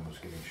his time was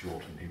getting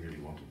short and he really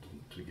wanted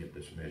to get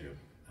this measure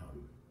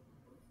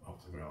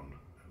off the ground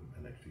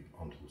and actually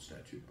onto the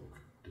statute book.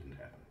 Didn't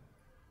happen.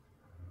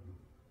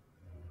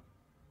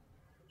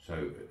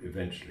 So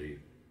eventually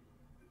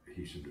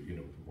he said, you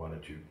know, why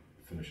don't you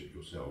finish it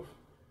yourself?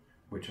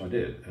 Which I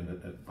did,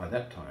 and by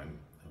that time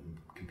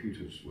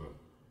computers were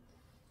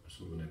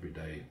sort of an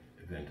everyday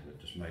event, and it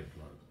just made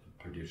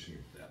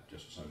producing that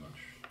just so much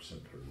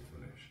simpler and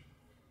finished.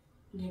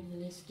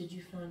 Nevertheless, did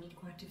you find it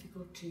quite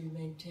difficult to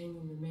maintain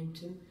your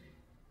momentum,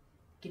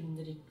 given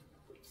that it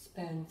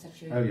spanned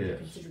such a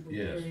considerable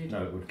period?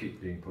 No, it would keep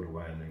being put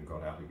away and then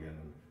got out again,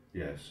 and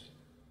yes.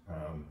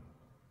 And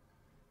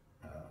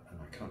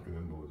I can't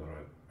remember whether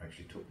I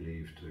actually took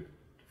leave to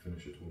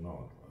finish it or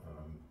not,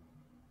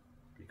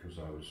 because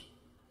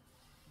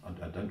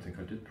I don't think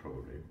I did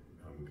probably,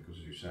 because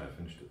as you say, I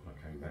finished it when I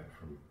came back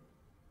from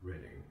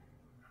Reading,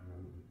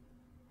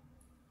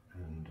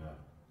 and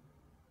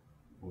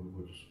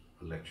was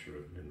a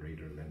lecturer, then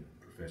reader, and then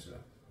professor.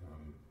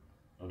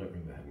 I don't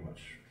remember having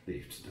much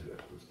leave to do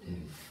it.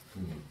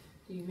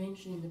 You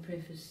mentioned in the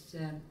preface,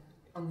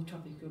 on the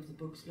topic of the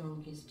book's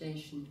long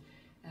gestation,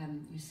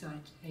 you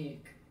cite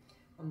Hayek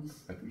on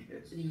this,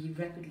 the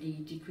rapidly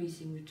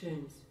decreasing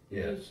returns.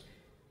 Yes.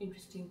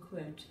 Interesting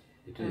quote.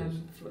 It is.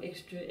 For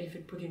extra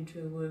effort put into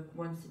a work,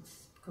 once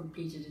it's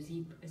completed, as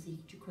he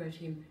to quote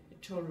him, a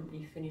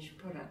tolerably finished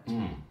product.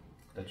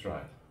 That's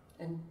right.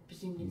 And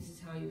presumably this is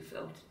how you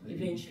felt.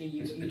 Eventually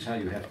it's how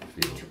you have to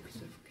feel. Took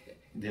sort of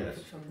yes,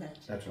 from that.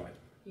 That's right.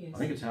 Yes. I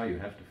think it's how you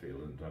have to feel,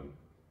 and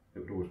it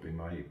would always be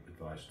my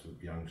advice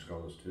to young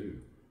scholars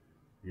too.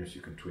 Yes,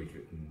 you can tweak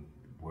it and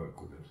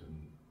work with it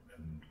and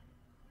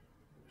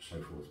so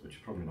forth, but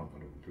you're probably not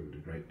going to improve it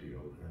a great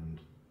deal, and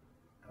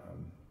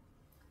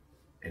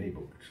any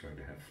book is going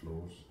to have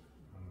flaws.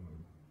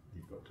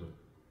 You've got to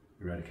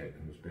eradicate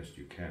them as best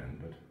you can,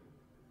 but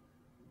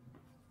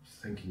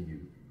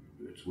thinking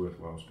it's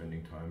worthwhile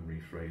spending time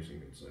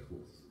rephrasing and so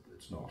forth,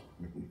 it's not.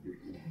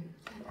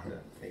 I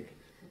don't think.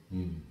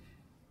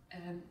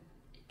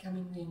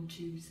 Coming then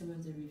to some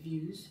of the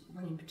reviews,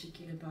 one in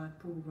particular by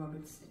Paul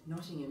Roberts at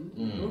Nottingham,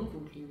 in your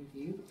quarterly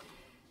review,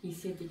 he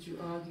said that you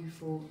argue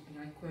for, and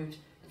I quote,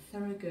 a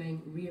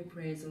thoroughgoing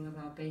reappraisal of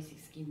our basic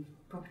scheme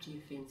of property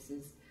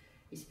offences,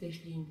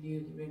 especially in view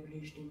of the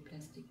revolution in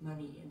plastic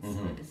money and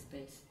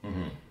cyberspace.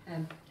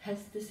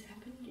 Has this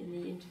happened in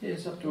the interview?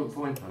 Yes, up to a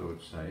point, I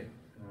would say.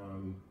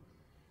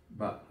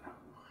 But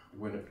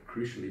when it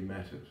crucially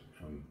mattered,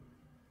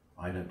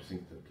 I don't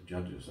think that the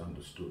judges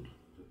understood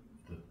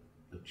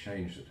the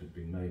change that had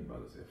been made by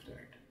the Theft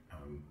Act.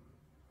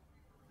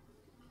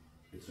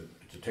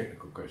 It's a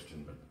technical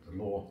question, but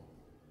the law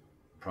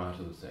prior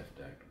to the Theft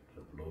Act,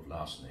 the law of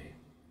larceny,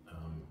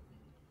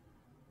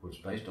 was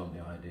based on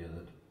the idea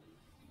that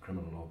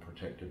criminal law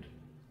protected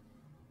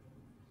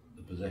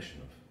the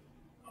possession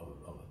of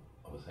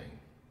a thing,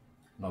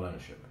 not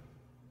ownership.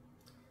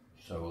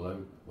 So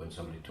although when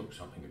somebody took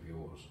something of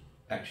yours,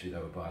 actually they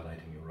were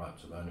violating your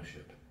rights of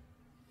ownership,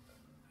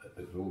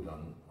 it was all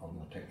done on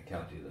the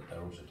technicality that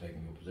they're also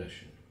taking your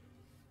possession.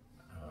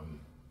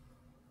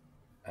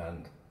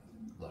 And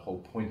the whole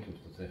point of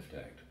the Theft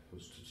Act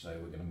was to say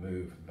we're going to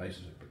move the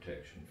basis of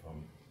protection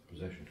from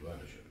possession to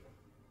ownership.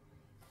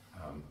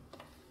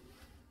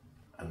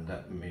 And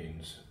that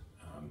means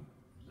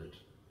that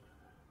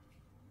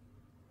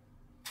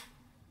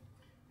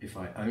if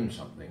I own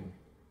something,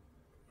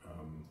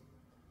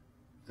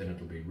 then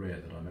it'll be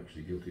rare that I'm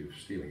actually guilty of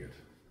stealing it,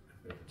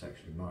 if it's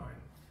actually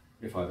mine.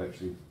 If I've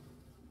actually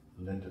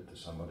lent it to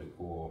somebody,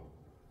 or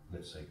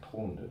let's say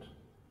pawned it,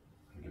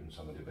 and given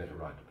somebody a better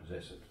right to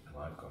possess it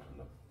than I've got for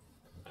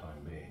the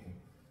time being,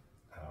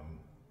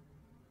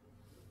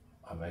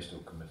 I may still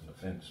commit an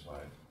offence by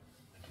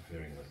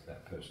interfering with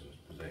that person's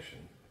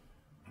possession,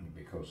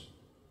 because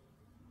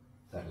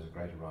that is a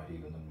greater right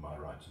even than my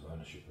rights of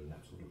ownership in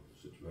that sort of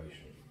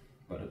situation.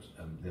 But it's,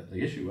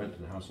 the issue went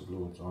to the House of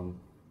Lords on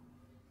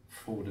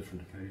 4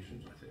 different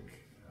occasions, I think,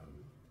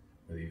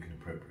 whether you can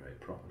appropriate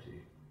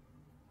property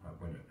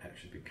when it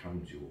actually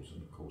becomes yours in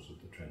the course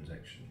of the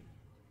transaction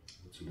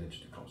that's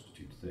alleged to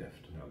constitute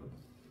theft. Now,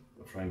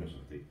 the framers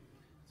of the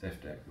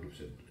Theft Act would have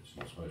said it's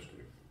not supposed to.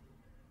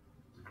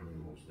 The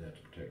criminal law's there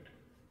to protect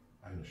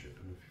ownership,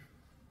 and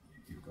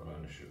if you've got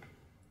ownership,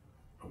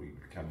 or you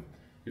become,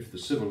 if the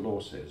civil law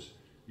says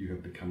you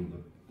have become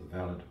the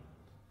valid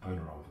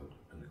owner of it,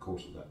 and the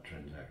course of that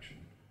transaction,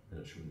 then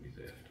it shouldn't be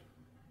theft.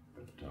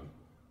 But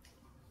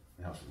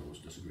the House of Lords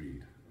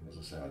disagreed, and as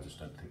I say, I just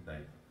don't think they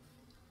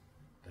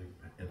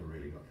ever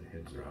really got their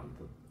heads around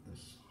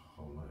this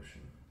whole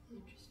notion.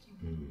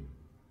 Interesting.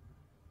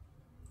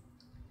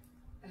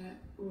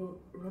 Well,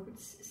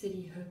 Roberts said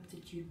he hoped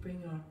that you'd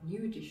bring out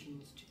new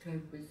additions to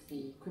cope with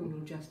the Criminal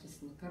Justice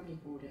and the Public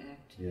Order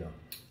Act. Yeah.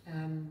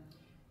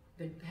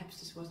 But perhaps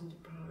this wasn't a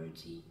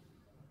priority.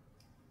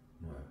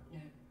 No.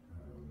 No.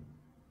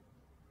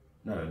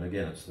 No, and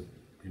again, it's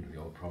the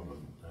old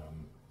problem.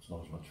 It's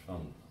not as much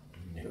fun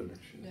doing new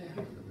elections.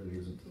 No, it really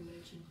isn't.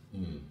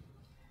 Imagine.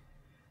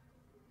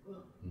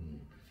 Well,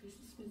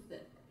 Professor Smith,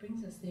 that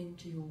brings us then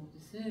to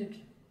the third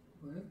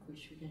work,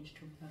 which we're going to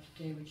talk about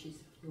today, which is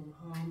your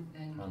harm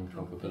and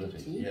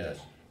culpability. Yes.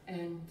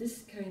 And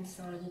this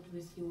coincided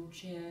with your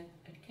chair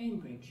at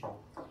Cambridge.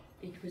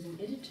 It was an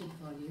edited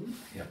volume.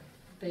 Yeah.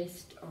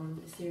 Based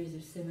on a series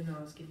of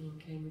seminars given in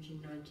Cambridge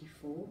in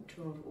 '94,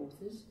 12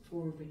 authors,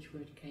 4 of which were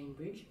at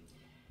Cambridge.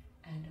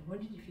 And I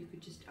wondered if you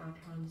could just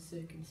outline the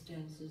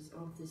circumstances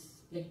of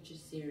this lecture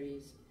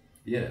series.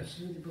 Yes.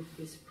 Who the book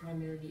was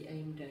primarily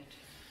aimed at.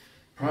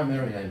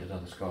 Primarily aimed at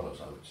other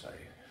scholars, I would say.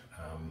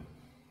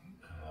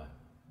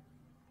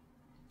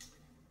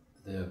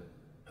 There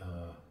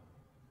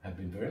had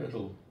been very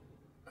little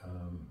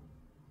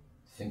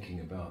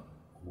thinking about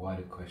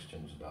wider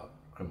questions about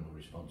criminal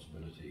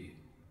responsibility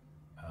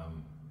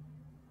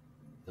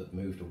that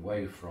moved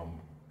away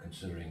from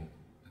considering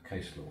the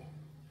case law.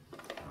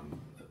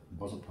 That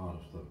wasn't part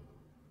of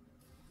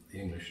the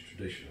English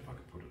tradition, if I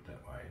could put it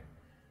that way.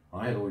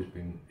 I had always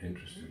been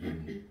interested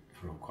in,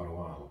 for quite a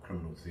while,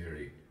 criminal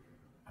theory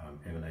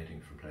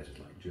emanating from places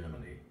like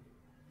Germany,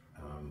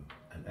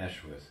 and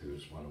Ashworth, who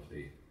was one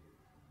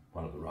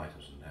of the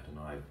writers in that, and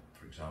I,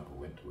 for example,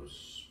 went to a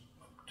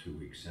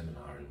 2-week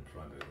seminar in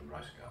Freiburg and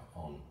Breisgau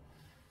on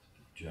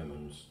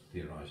Germans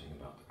theorising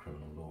about the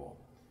criminal law,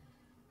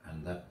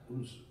 and that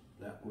was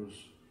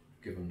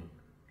given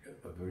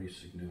a very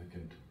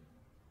significant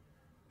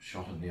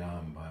shot in the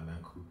arm by a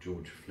man called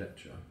George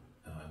Fletcher,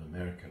 an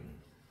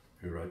American,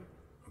 who wrote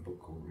a book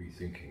called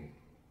Rethinking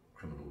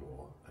Criminal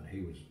Law, and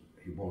he was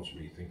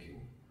rethinking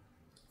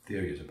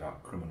theories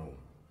about criminal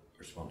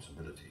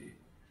responsibility.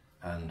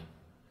 And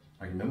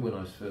I remember when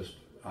I was first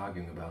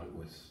arguing about it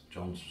with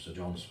Sir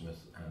John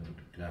Smith and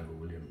Glanville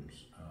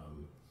Williams,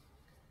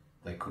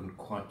 they couldn't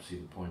quite see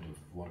the point of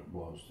what it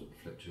was that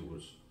Fletcher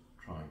was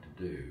trying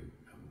to do.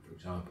 For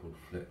example,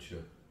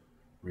 Fletcher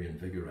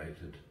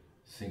reinvigorated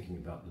thinking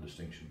about the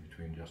distinction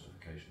between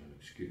justification and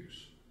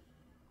excuse.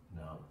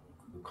 Now,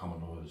 the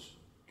common lawyers,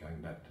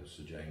 going back to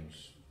Sir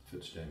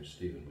Fitzjames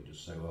Stephen, would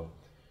just say, well,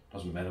 it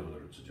doesn't matter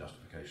whether it's a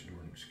justification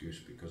or an excuse,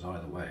 because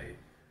either way,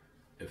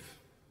 if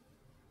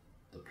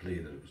the plea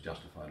that it was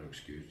justified or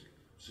excused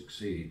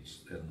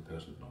succeeds, then the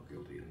person is not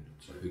guilty, and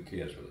so who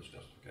cares whether it's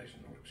justification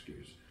or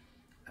excuse?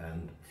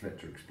 And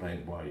Fletcher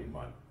explained why you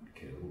might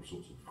care, all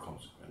sorts of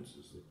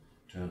consequences that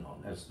turn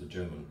on, as the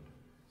German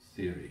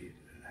theory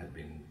had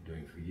been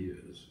doing for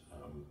years,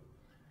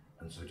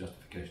 and so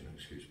justification and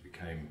excuse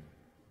became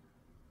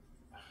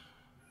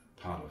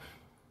part of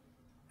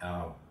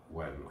our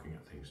way of looking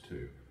at things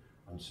too.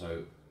 And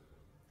so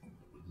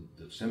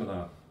the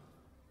seminar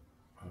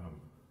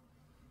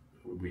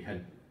we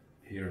had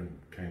here in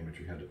Cambridge,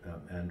 we had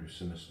Andrew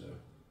Sinister,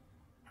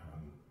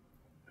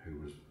 who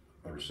was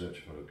a research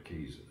fellow at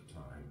Keyes at the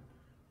time,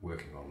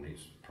 working on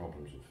these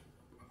problems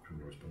of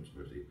criminal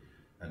responsibility,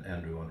 and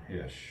Andrew von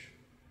Hirsch,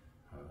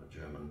 a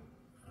German,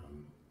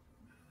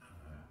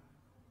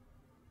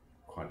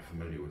 quite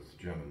familiar with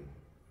German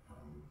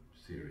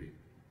theory.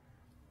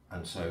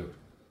 And so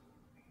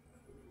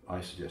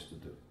I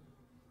suggested that,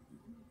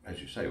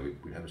 as you say,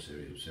 we'd have a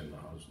series of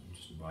seminars and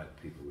just invite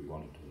people we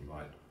wanted to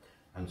invite.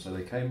 And so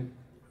they came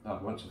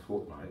about once a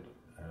fortnight,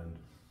 and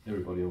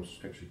everybody else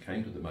actually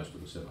came to most of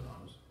the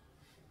seminars.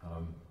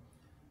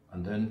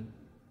 And then,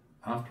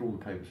 after all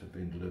the papers had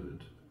been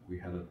delivered, we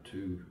had a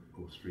 2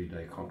 or 3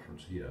 day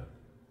conference here,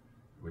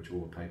 which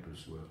all the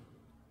papers were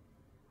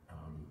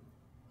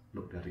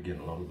looked at again.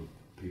 A lot of the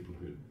people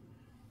who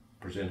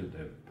presented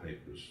their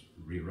papers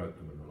rewrote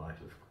them in the light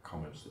of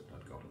comments that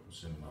they'd got at the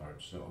seminar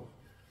itself,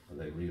 and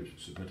they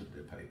resubmitted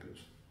their papers.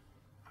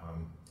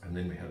 And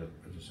then we had,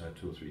 as I say, a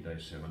 2 or 3 day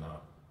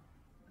seminar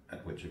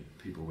at which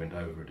people went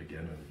over it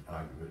again and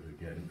argued it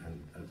again,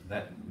 and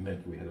that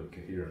meant we had a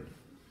coherent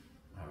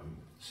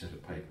set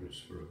of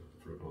papers for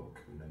a book,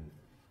 and then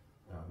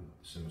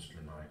Sinister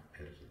and I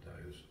edited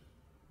those.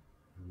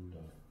 And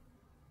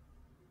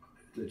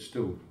it's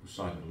still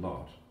cited a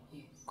lot,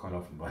 yes, quite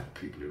often by the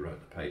people who wrote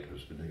the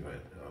papers, but anyway,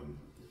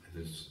 it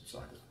is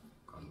cited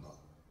quite a lot.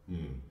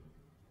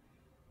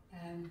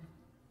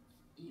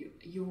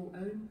 Your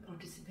own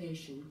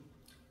participation,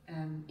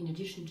 in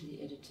addition to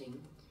the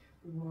editing,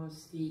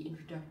 was the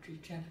introductory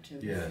chapter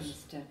of the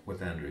semester.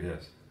 With Andrew,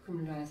 yes.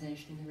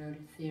 Criminalisation and the Role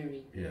of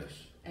Theory.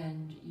 Yes.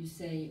 And you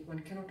say, one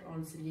cannot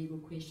answer legal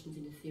questions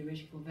in a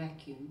theoretical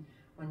vacuum.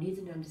 One needs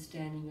an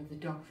understanding of the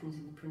doctrines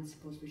and the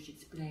principles which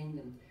explain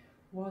them.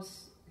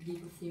 Was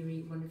legal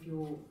theory one of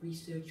your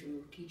research or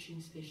your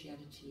teaching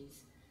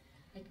specialities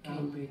at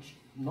Cambridge?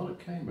 Not at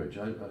Cambridge.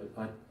 I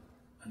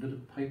did a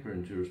paper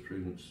in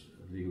jurisprudence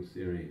of legal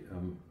theory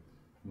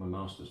for my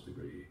master's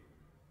degree,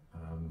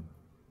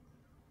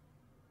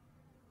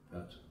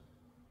 but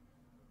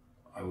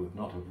I would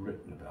not have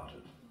written about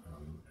it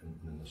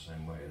in the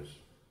same way as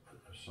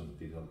some of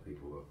these other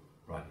people were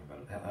writing about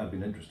it. I've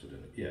been interested in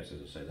it, yes,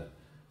 as I say, that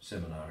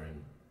seminar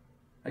in...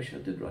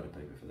 Actually, I did write a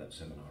paper for that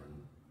seminar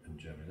in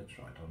Germany, that's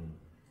right, on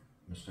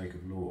mistake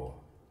of law,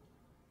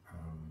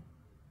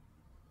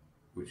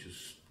 which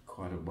is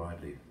quite a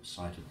widely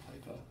cited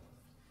paper.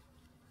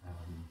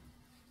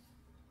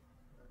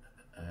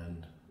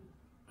 And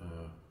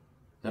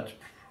that's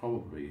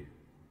probably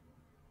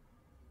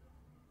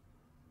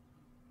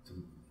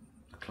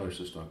the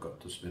closest I've got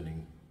to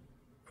spending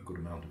a good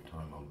amount of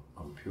time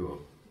on pure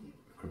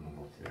criminal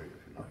law theory,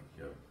 if you like.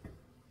 Yeah.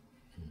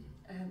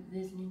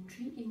 There's an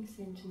intriguing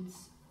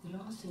sentence, the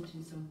last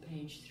sentence on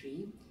page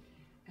 3,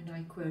 and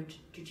I quote,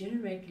 "To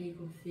generate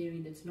legal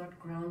theory that's not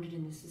grounded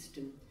in the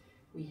system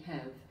we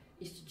have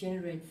is to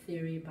generate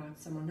theory about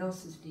someone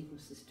else's legal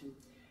system."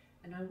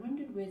 And I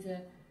wondered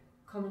whether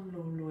common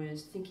law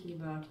lawyers thinking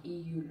about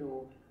EU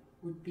law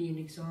would be an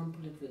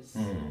example of this.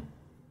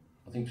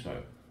 I think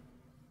so.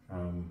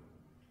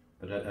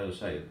 But as I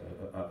say,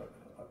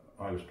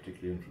 I was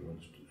particularly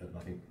influenced, and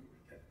I think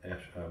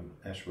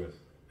Ashworth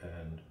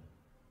and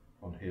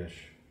von Hirsch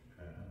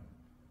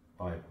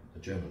by the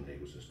German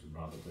legal system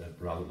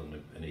rather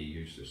than an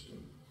EU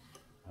system.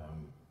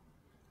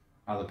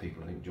 Other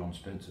people, I think John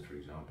Spencer, for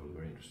example, are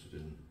very interested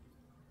in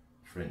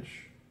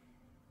French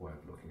way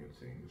of looking at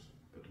things.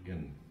 But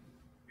again,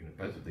 you know,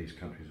 both of these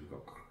countries have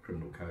got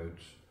criminal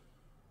codes.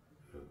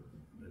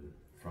 In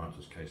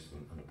France's case,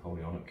 a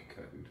Napoleonic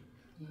code,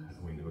 yes.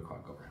 And we never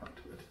quite got around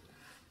to it.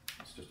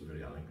 It's just a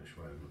very un-English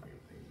way of looking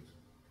at things.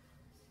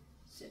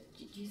 So,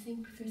 do you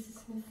think, Professor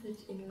Smith,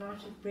 that in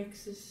light of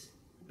Brexit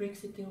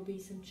there will be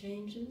some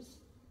changes?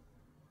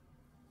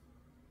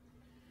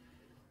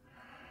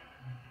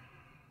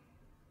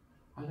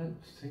 I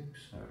don't think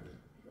so.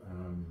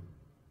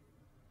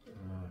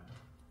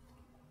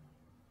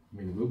 I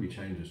mean, there will be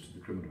changes to the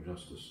criminal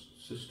justice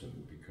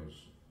system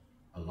because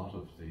a lot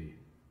of the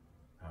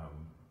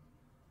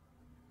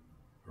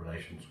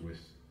relations with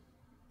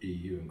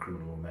EU and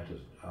criminal law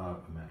matters are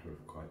a matter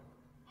of quite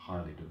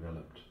highly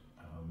developed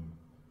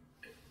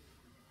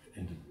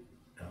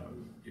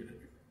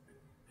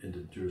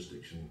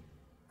inter-jurisdiction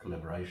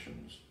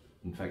collaborations.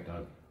 In fact,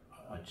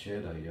 I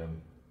chaired a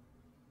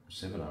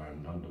seminar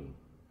in London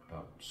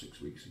about 6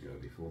 weeks ago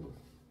before the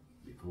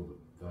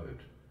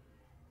vote,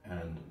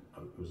 and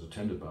it was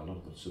attended by a lot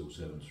of the civil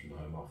servants from the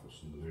Home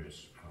Office and the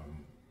various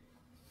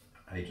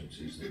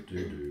agencies that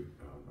do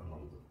a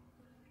lot of the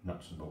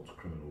nuts and bolts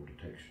criminal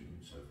detection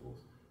and so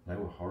forth. They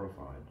were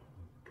horrified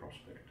at the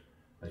prospect.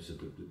 They said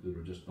that there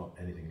were just not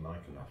anything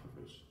like enough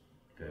of us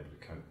to be able to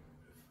cope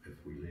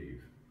if we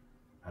leave.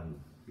 And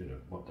you know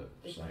what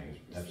they're saying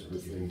is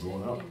absolutely being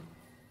borne out.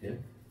 Yeah.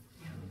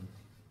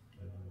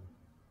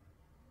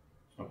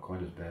 It's not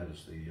quite as bad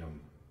as the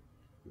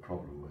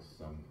problem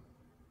with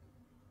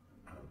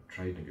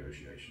trade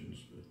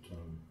negotiations, but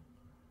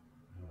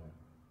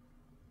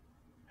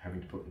having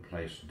to put in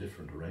place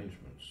different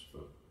arrangements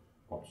for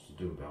what's to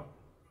do about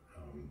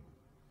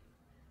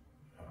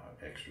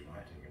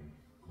extraditing and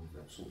all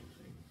that sort of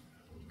thing.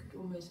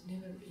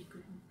 It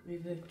couldn't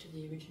revert to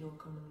the original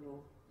common law.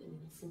 I mean,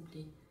 it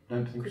simply.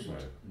 Don't think so.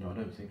 No, I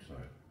don't think so.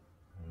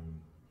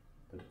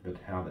 But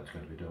how that's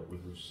going to be dealt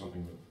with is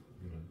something that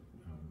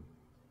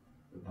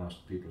at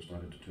last people are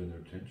starting to turn their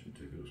attention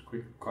to. But it was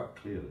quite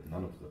clear that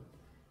none of the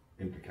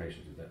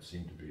implications of that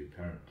seemed to be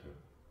apparent to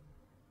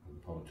the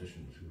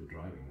politicians who were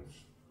driving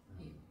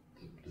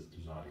this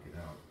desire to get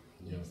out.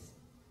 Yes.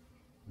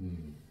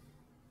 Mm.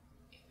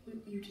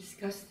 You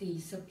discuss the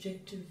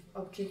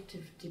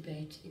subjective-objective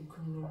debate in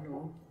criminal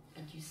law,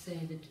 and you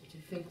say that it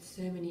affects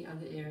so many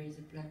other areas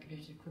of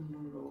black-letter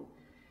criminal law,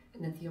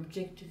 and that the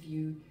objective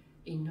view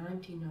in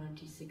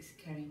 1996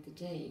 carried the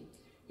day.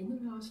 In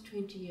the last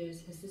 20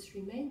 years, has this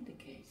remained the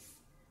case?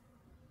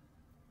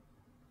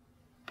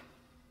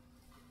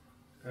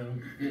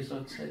 Yes, I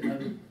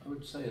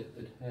would say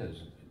it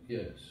has.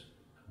 Yes.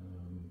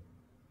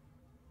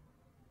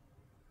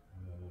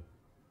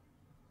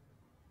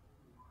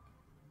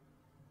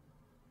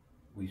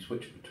 We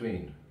switch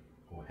between,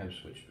 or have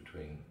switched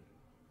between,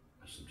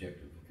 a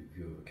subjective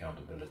view of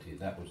accountability.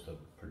 That was the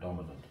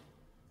predominant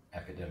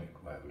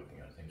academic way of looking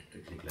at things,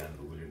 particularly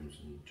Glanville Williams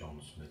and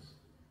John Smith,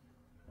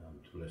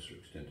 to a lesser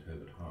extent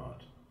Herbert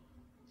Hart.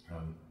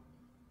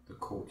 The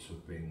courts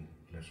have been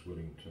less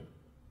willing to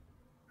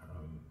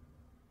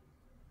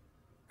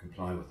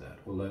comply with that,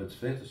 although it's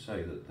fair to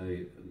say that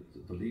the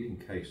leading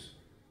case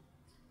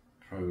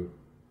pro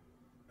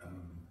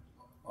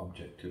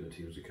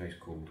objectivity was a case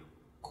called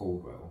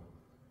Caldwell,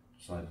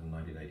 decided in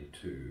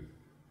 1982,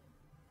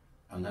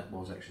 and that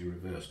was actually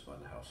reversed by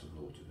the House of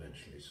Lords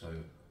eventually. So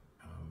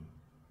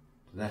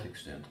to that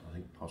extent, I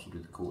think possibly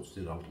the courts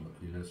did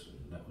ultimately listen.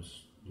 That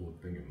was Lord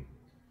Bingham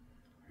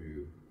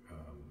who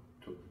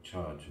took the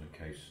charge in a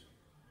case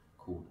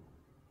called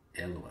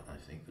L, I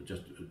think, but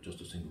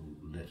just a single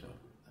letter.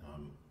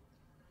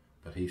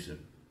 But he said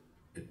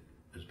it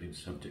has been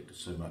subject to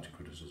so much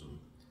criticism.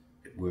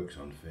 It works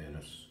on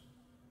fairness.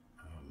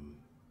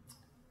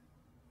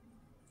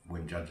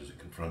 When judges are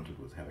confronted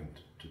with having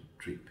to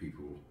treat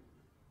people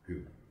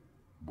who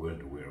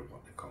weren't aware of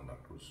what their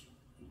conduct was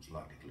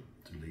likely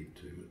to lead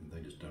to, and they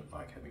just don't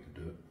like having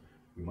to do it,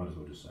 we might as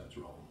well just say it's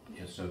wrong.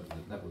 Yes, so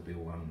that would be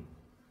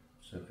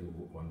certainly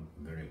one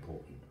very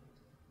important.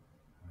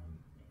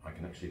 I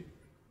can actually,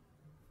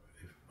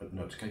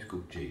 no, it's a case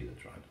called G,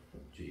 that's right,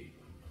 G,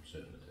 I'm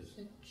certain it is.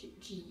 So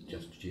G.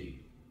 Just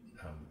G.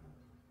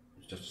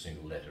 It's just a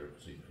single letter,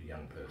 it's a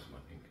young person,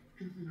 I think.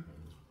 Mm-hmm.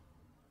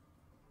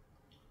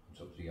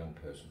 So it was a young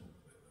person,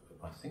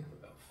 I think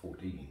about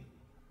 14,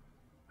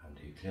 and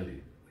he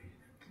clearly,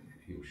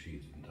 he or she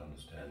didn't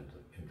understand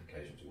the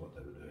implications of what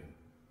they were doing,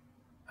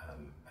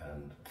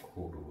 and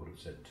Calder would have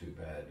said, too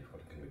bad, you've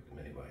got to convict them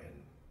anyway,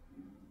 and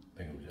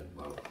Bingham said,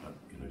 well,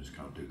 no, just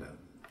can't do that.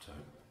 So,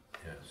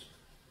 yes.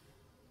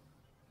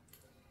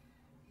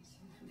 It's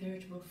a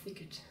veritable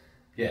thicket.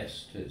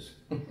 Yes, it is.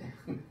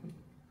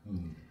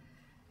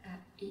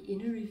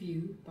 In a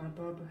review by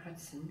Barbara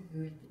Hudson,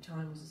 who at the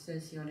time was a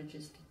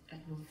sociologist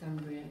at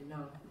Northumbria and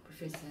now a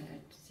professor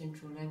at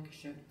Central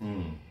Lancashire,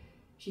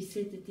 she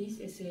said that these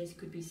essays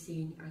could be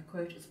seen, I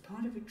quote, as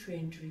part of a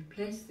trend to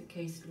replace the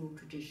case law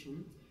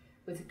tradition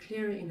with a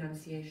clearer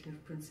enunciation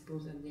of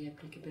principles and their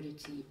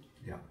applicability.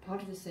 Yeah.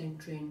 Part of the same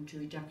trend to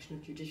reduction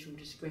of judicial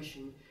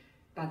discretion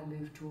by the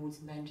move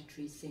towards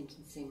mandatory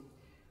sentencing.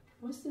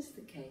 Was this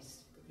the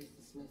case,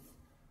 Professor Smith?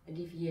 And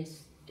if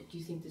yes, do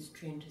you think this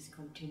trend has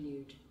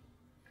continued?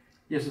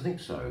 Yes, I think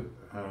so.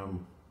 Do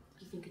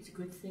you think it's a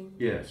good thing?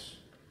 Yes.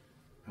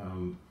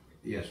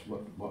 Yes,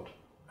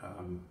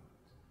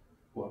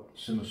 what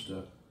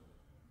Sinister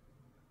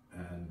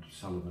and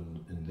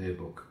Sullivan in their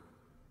book,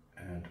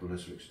 and to a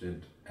lesser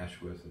extent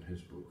Ashworth in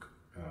his book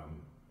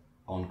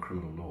on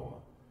criminal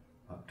law,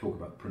 talk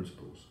about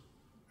principles,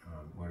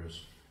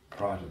 whereas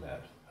prior to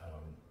that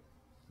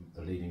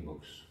the leading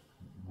books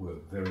were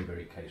very,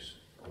 very case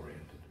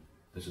oriented.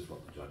 This is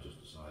what the judges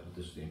decided,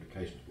 this is the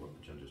implications of what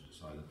the judges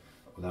decided,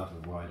 without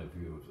a wider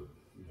view of the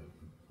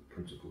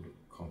principled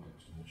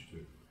context in which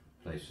to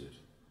place it.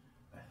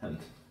 And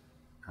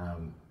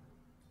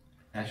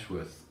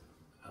Ashworth,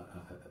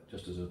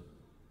 just as a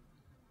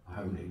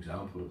homely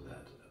example of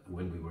that,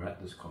 when we were at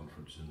this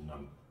conference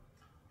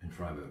in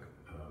Freiburg,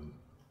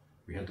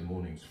 we had the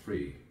mornings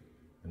free,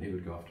 and he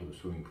would go off to the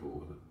swimming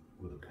pool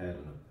with a pad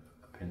and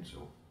a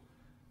pencil,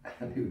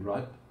 and he would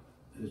write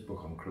his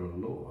book on criminal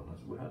law. And I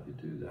said, well, how do you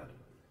do that?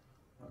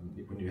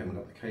 When you haven't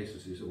got the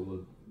cases, he said, well,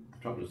 the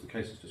trouble is the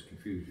cases just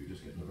confuse you,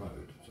 just get in the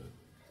road, so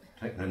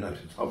take no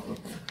notice of them.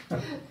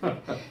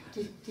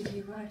 Did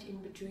he write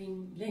in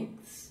between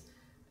lengths?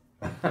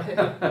 Yeah,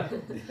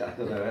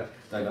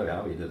 I don't know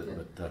how he did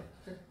it, but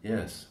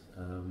yes.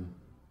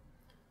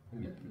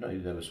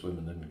 You'd have a swim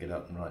and then get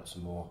out and write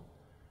some more.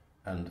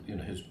 And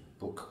his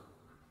book,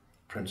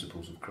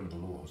 Principles of Criminal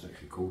Law, is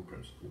actually called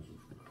Principles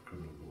of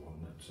Criminal Law,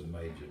 and that's a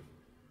major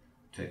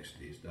text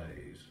these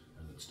days,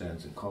 and it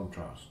stands in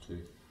contrast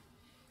to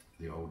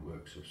the old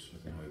works of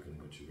Smith and Hogan,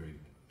 which are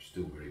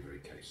still very, very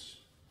case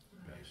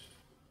based.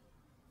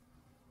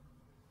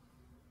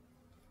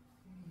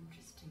 Very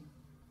interesting.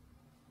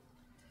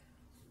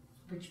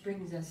 Which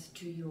brings us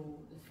to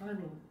the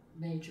final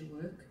major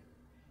work,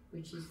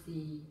 which is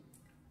the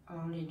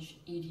Arledge,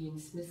 Eadie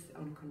and Smith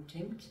on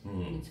Contempt,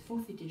 in its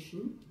 4th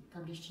edition,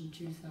 published in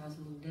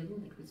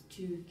 2011, but with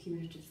 2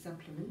 cumulative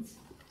supplements.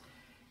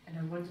 And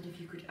I wondered if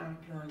you could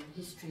outline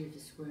the history of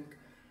this work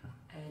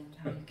and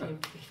how you came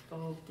to be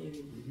involved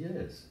therein.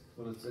 Yes,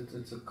 well,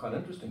 it's a quite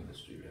interesting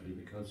history, really,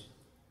 because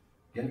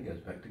again it goes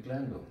back to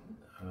Glanville.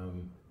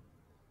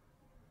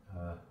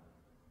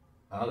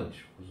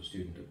 Arledge was a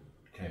student at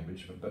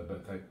Cambridge, but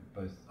in fact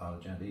both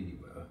Arledge and Eadie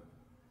were,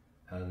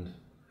 and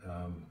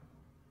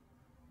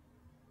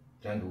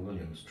Glanville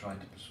Williams tried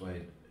to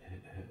persuade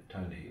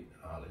Tony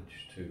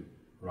Arledge to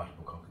write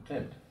a book on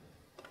contempt.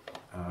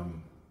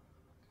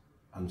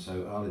 And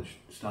so Arledge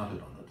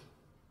started on it.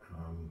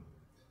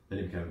 Then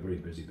he became a very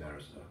busy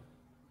barrister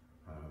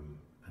and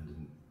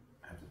didn't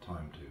have the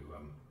time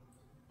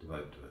to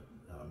devote to it.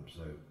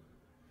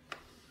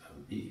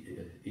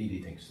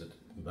 Eadie thinks that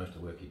most of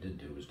the work he did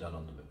do was done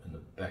in the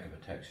back of a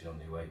taxi on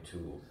the way to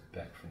or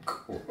back from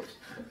court.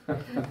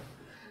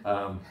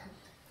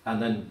 And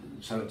then,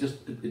 so it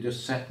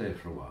just sat there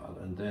for a while,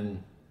 and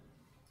then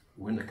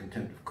when the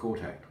Contempt of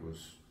Court Act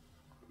was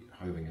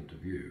hoving into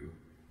view,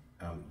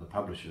 the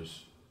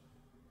publishers,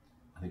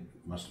 I think,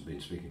 must have been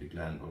speaking to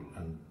Glanville,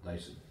 and they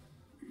said,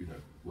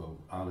 well,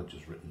 Arledge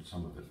has written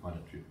some of it, why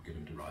don't you get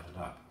him to write it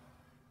up?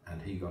 And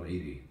he got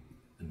Eadie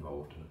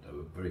involved in it. They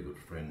were very good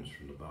friends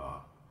from the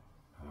bar.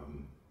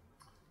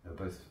 They were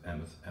both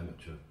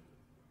amateur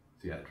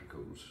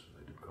theatricals.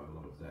 They did quite a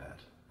lot of that.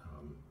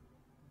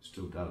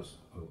 Still does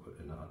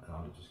in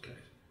Arledge's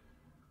case.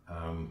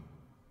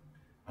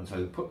 And so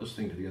they put this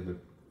thing together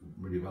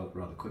really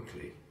rather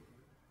quickly.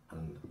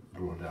 and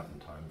brought it out in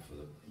time for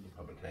the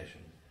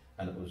publication,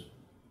 and it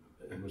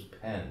was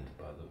panned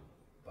by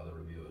the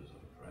reviewers,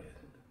 I'm afraid.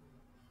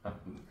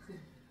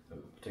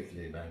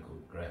 Particularly a man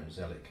called Graham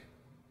Zellick,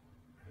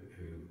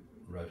 who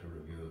wrote a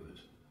review of it,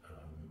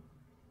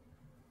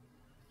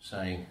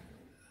 saying,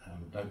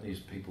 don't these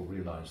people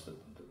realise that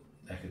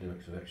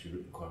academics have actually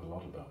written quite a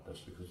lot about this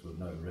because there was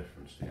no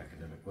reference to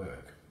academic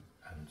work.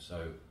 And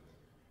so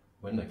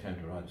when they came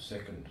to write a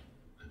second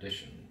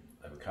edition,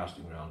 they were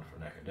casting around for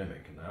an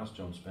academic, and they asked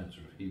John Spencer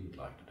if he would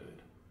like to do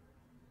it.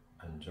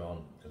 And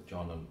John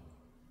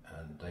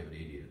and David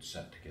Eadie had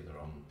sat together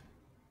on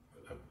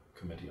a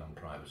committee on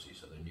privacy,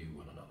 so they knew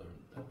one another,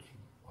 and that's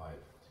why.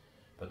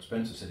 But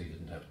Spencer said he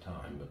didn't have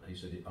time, but he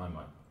said I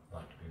might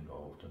like to be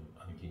involved, and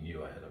I think he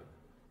knew I had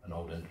an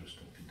old interest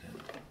in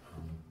content.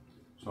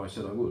 So I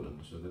said I would,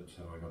 and so that's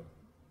how I got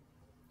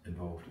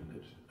involved in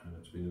it, and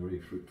it's been a very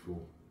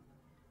fruitful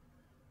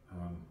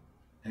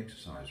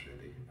exercise,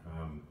 really.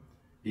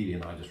 Edie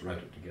and I just wrote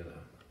it together.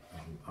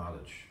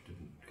 Arledge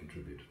didn't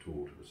contribute at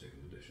all to the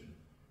second edition.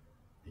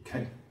 He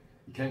came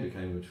to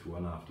Cambridge for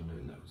one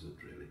afternoon, that was it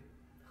really,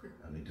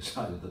 and he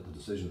decided that the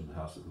decision of the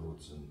House of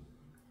Lords in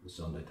the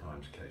Sunday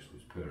Times case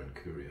was per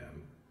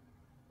incuriam.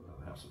 Well,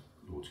 the House of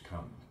Lords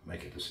can't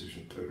make a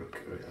decision per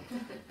incuriam,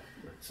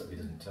 so he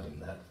didn't tell him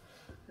that.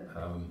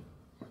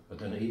 But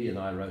then Edie and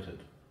I wrote it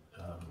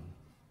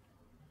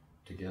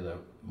together,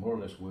 more or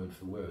less word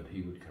for word.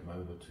 He would come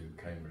over to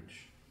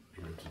Cambridge,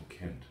 he lives in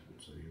Kent,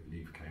 so he'd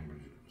leave Kent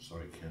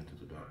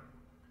at about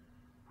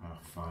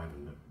 5:30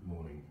 in the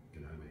morning,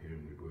 get over here,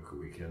 and we'd work a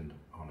weekend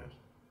on it,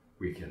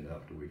 weekend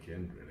after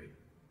weekend really.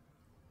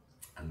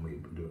 And we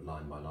would do it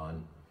line by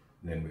line,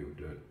 and then we would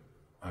do it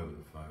over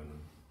the phone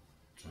and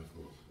so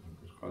forth. And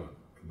it was quite a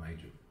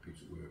major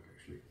piece of work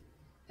actually.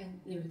 And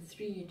there were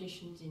 3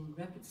 editions in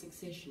rapid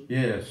succession.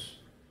 Yes,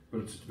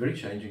 but it's very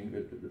changing,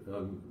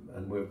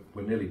 and we're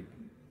nearly,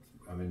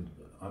 I mean,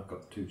 I've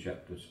got 2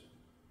 chapters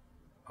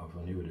of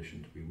a new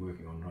edition to be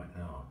working on right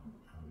now,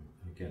 and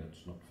again,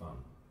 it's not fun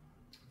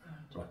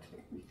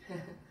writing.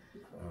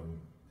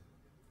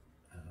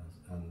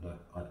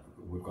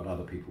 We've got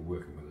other people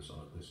working with us on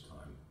it this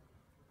time.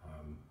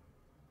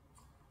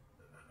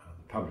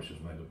 The publishers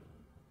made a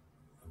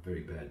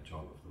very bad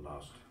job of the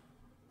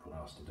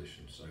last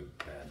edition, so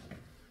bad.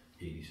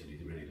 Edie said he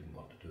really didn't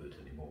want to do it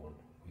anymore.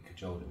 We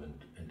cajoled him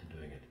into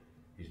doing it.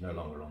 He's no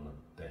longer on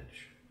the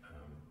bench.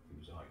 He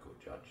was a High Court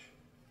judge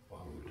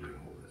while we were doing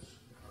all this.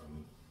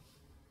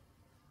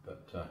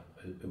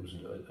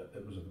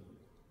 It was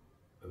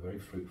a very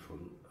fruitful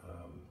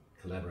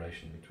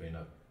collaboration between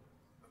a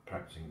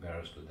practicing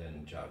barrister,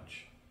 then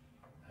judge,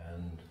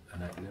 and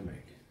an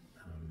academic.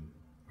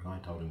 And I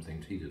told him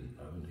things he didn't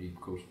know, and he, of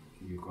course,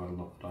 knew quite a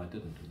lot that I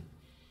didn't. And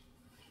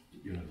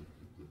you know,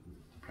 the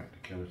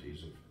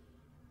practicalities of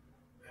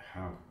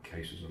how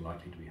cases are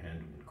likely to be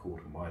handled in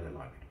court and why they're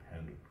likely to be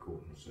handled in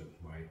court in a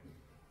certain way.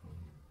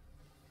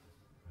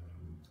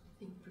 I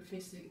think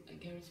Professor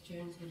Gareth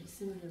Jones had a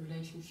similar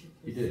relationship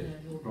with he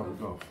did. Lord Robert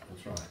Goff. Goff,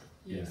 that's right.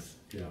 Yes.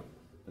 Yeah.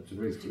 That's a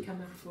very to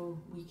come up for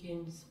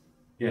weekends.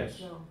 Yes.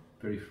 As well.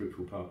 Very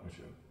fruitful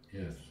partnership.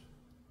 Yes.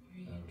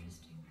 Very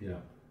interesting. Yeah.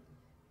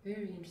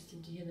 Very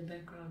interesting to hear the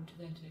background to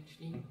that,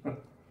 actually.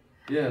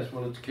 Yes.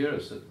 Well, it's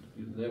curious that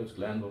there was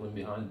Glanville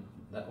behind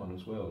that one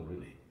as well,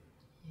 really.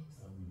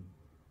 Yes.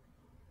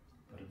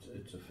 But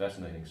it's a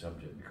fascinating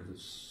subject because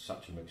it's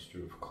such a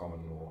mixture of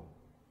common law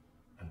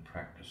and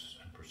practice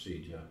and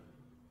procedure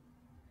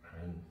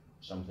and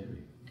some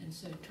theory. And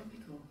so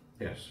topical.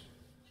 Yes.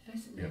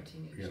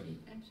 Fascinating, Yep. actually.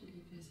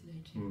 Absolutely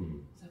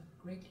fascinating. So I've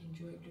greatly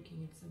enjoyed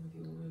looking at some of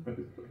your work.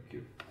 Thank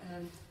you.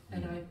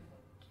 And I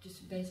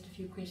just based a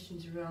few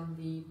questions around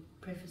the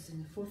preface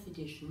in the 4th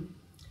edition,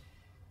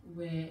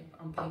 where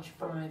on page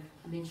 5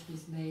 mention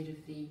is made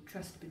of the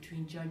trust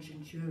between judge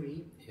and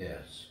jury.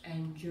 Yes.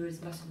 And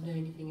jurors mustn't know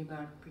anything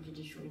about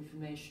prejudicial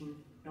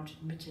information not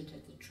admitted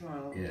at the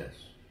trial. Yes.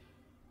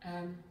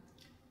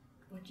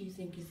 What do you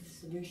think is the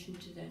solution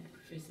to that,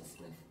 Professor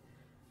Smith?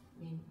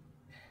 I mean,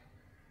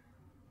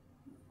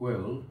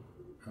 well,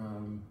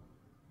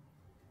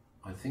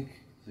 I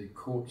think the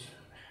courts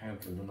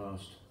have in the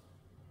last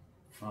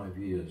 5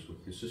 years,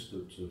 with the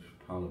assistance of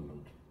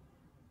Parliament,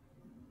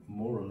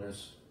 more or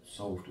less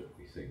solved it,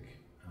 we think.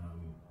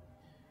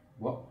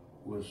 What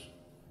was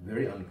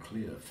very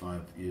unclear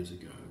 5 years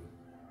ago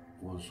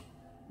was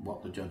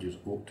what the judges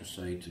ought to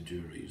say to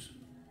juries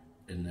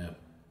in their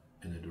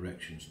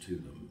directions to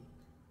them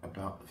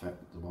about the fact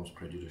that there was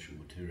prejudicial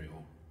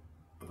material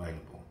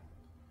available.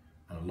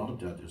 And a lot of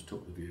judges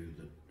took the view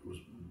that it was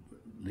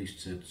least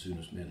said,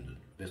 soonest mended,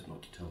 best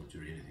not to tell the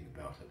jury anything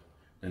about it.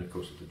 Then, of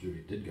course, if the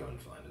jury did go and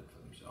find it for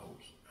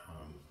themselves,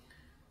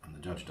 and the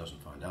judge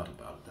doesn't find out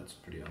about it, that's a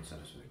pretty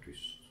unsatisfactory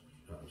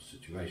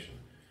situation.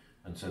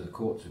 And so the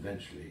courts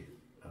eventually,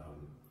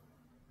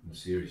 in a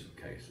series of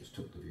cases,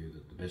 took the view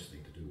that the best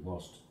thing to do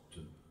was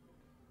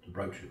to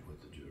broach it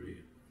with the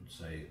jury and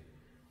say,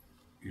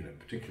 you know,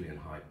 particularly in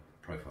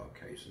high-profile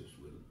cases,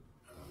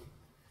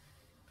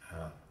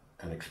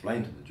 and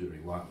explain to the jury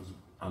why it was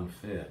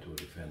unfair to a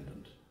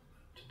defendant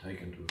to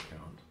take into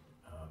account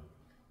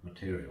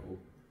material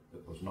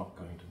that was not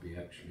going to be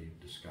actually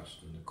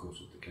discussed in the course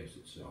of the case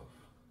itself.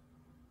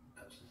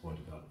 That's the point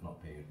about it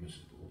not being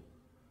admissible.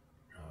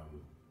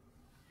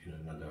 You know,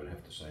 and they would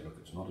have to say, look,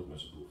 it's not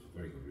admissible for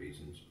very good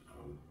reasons.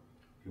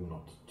 You're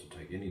not to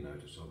take any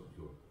notice of it.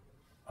 Your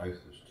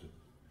oath is to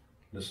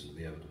listen to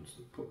the evidence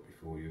that's put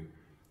before you.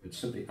 It's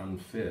simply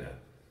unfair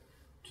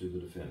to the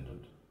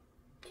defendant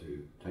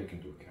to take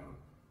into account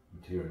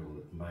material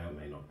that may or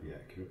may not be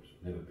accurate,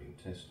 never been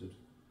tested.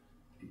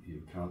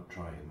 You can't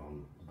try him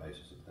on the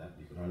basis of that.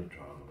 You can only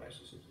try on the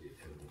basis of the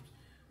evidence.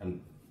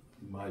 And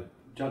my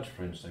judge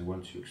friends say,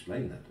 once you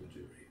explain that to the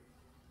jury,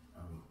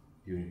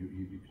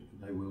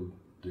 they will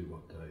do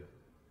what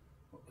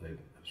they have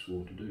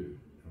sworn to do.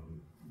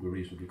 We're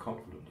reasonably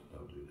confident that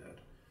they'll do that.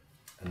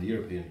 And the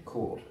European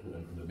Court, and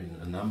there have been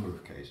a number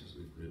of cases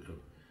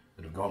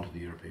that have gone to the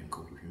European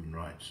Court of Human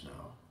Rights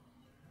now,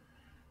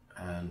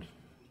 and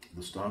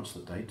the stance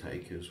that they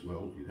take is,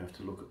 well, you have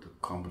to look at the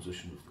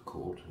composition of the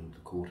court, and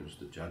the court is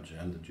the judge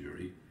and the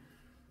jury,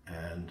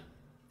 and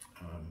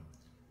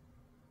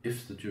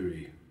if the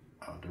jury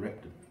are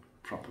directed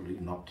properly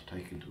not to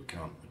take into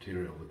account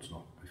material that's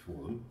not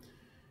before them,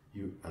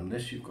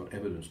 unless you've got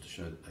evidence to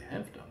show that they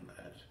have done that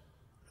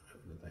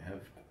they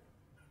have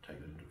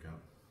taken it into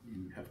account,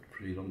 you have to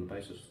proceed on the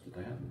basis that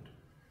they haven't.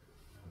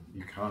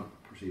 You can't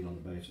proceed on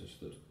the basis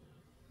that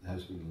there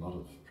has been a lot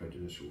of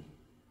prejudicial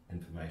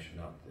information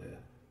out there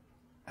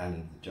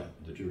and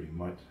the jury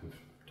might have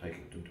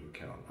taken it into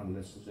account,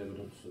 unless there's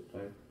evidence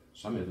that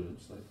some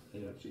evidence that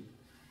they actually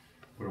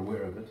were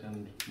aware of it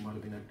and might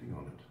have been acting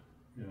on it.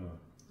 Yeah.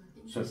 I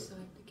think you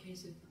cite the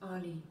case of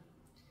Ali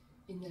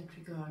in that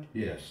regard.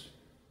 Yes,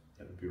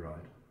 that would be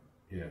right.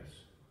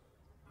 Yes.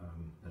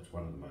 That's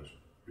one of the most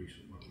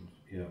recent ones.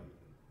 Yeah.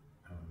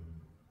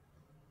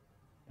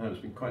 And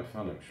it's been quite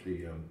fun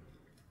actually.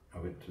 I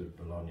went to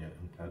Bologna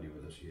and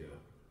Padua this year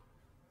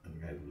and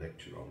gave a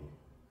lecture on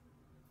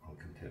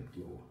contempt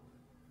law.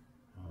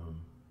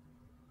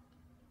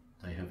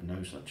 They have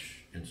no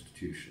such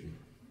institution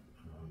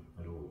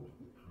at all.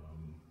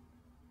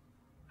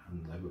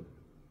 And there were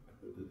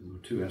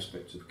two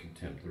aspects of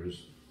contempt. There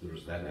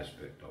is that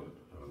aspect of it,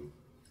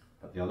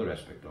 but the other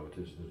aspect of it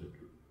is that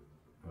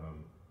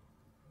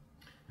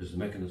it is the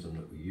mechanism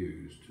that we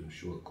use to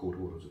ensure that court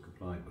orders are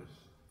complied with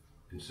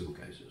in civil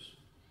cases.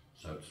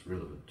 So it's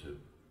relevant to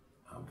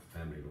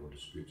family law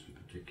disputes in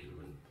particular,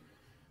 when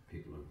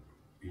people are,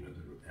 there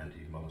are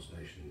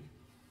anti-molestation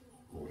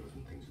orders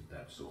and things of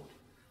that sort.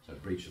 So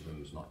breach of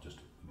them is not just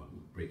a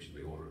breach of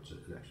the order, it's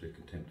actually a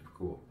contempt of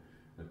court.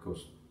 And of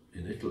course,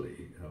 in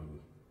Italy,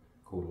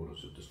 court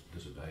orders are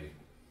disobeyed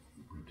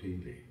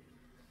routinely.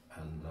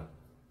 And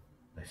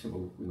they said,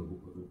 well,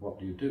 what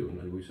do you do? And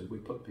then we said, we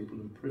put people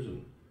in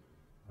prison.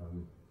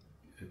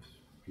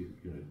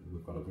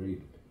 We've got a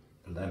very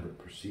elaborate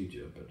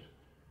procedure, but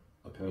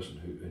a person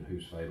in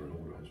whose favour an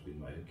order has been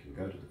made can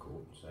go to the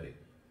court and say,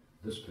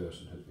 this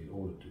person has been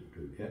ordered to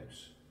do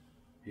X,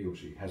 he or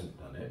she hasn't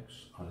done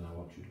X, I now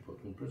want you to put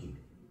them in prison.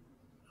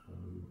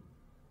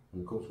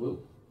 And the courts will.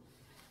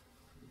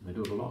 They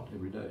do it a lot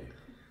every day.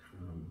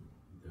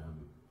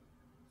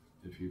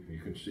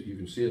 You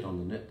can see it on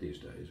the net these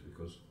days,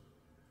 because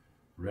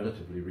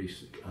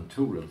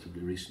until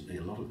relatively recently,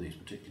 a lot of these,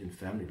 particularly in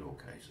family law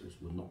cases,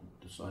 were not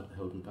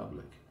held in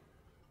public.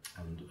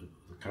 And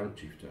the current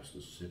Chief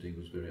Justice said he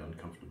was very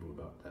uncomfortable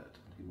about that.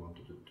 He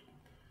wanted it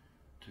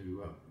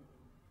to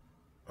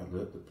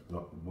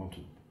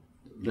wanted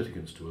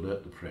litigants to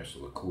alert the press,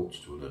 or the courts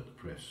to alert the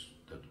press,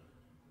 that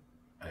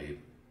an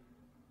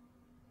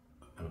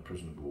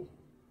imprisonable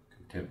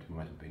contempt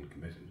might have been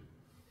committed.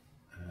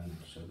 And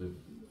so the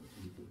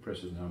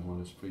press is now more or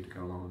less free to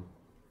go along and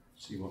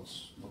see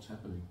what's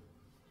happening.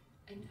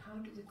 And how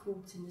do the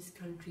courts in this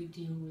country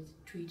deal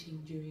with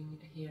tweeting during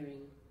a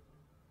hearing?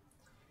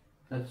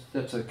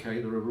 That's okay.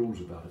 There are rules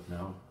about it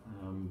now.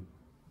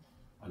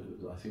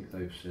 I think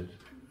they've said.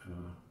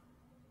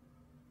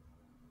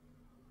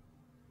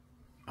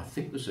 I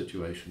think the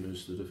situation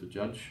is that if a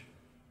judge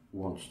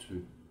wants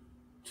to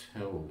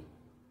tell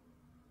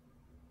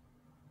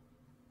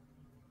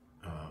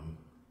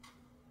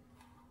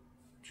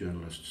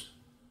journalists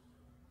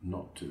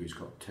not to, he's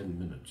got 10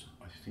 minutes.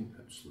 I think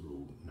that's the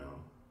rule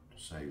now,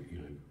 to say,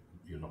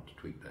 you're not to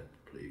tweet that,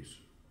 please.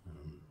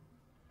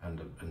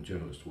 And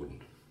journalists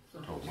wouldn't.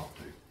 Told not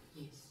to.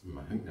 Yes.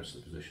 I think that's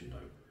the position,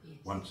 though. Yes.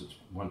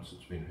 Once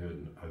it's been heard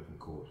in open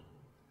court,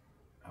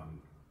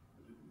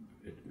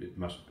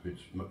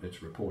 it's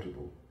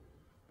reportable.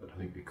 But I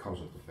think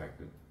because of the fact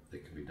that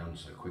it can be done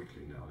so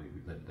quickly now,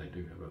 they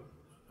do have a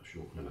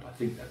short limit. I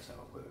think that's how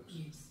it works.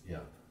 Yes.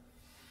 Yeah.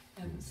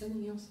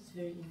 Something else that's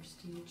very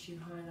interesting which you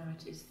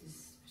highlight is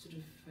this sort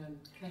of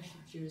clash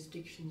of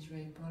jurisdictions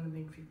around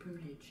parliamentary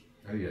privilege.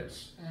 Oh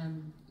yes.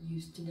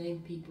 Used to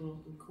name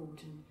people in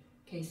court and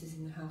cases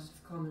in the House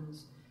of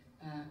Commons,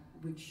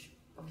 which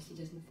obviously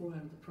doesn't fall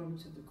under the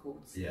province of the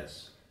courts.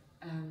 Yes.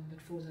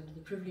 But falls under the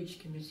Privilege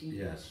Committee.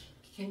 Yes.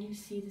 Do you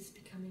see this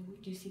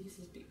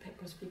as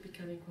possibly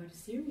becoming quite a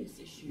serious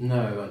issue?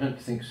 No, I don't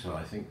think so.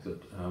 I think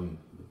that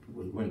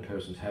when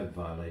persons have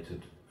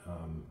violated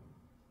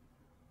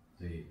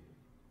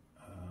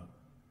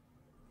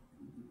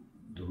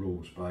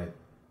course, by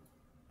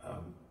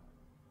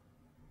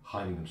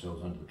hiding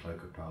themselves under the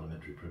cloak of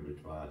parliamentary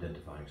privilege by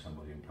identifying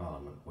somebody in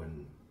Parliament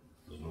when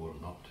there's an order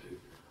not to.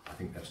 I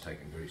think that's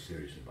taken very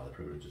seriously by the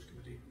Privileges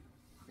Committee.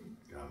 I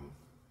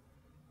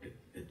think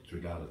it's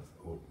regarded,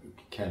 or it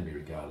can be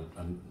regarded,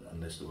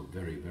 unless there were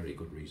very, very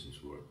good reasons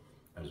for it,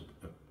 as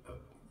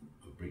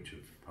a breach of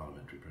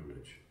parliamentary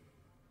privilege.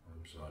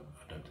 So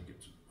I don't think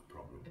it's a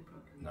problem.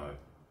 No.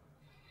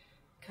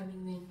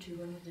 Coming then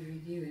to one of the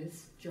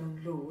reviewers,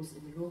 John Laws,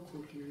 in the Law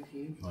Quarterly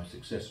Review. My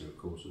successor, of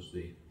course, is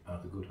the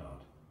Arthur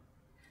Goodhart.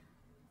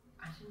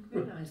 I didn't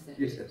realise that.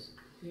 Yes.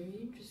 Very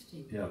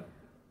interesting. Yeah.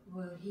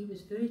 Well, he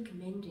was very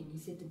commending. He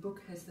said the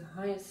book has the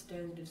highest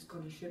standard of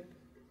scholarship,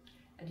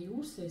 and he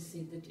also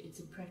said that it's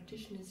a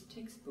practitioner's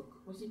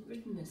textbook. Was it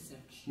written as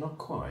such? Not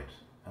quite,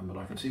 but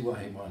I can see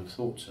why he might have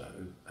thought so.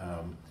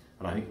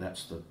 And I think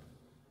that's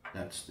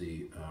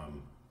the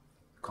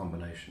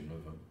combination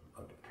of a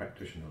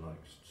practitioner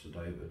like Sir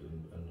David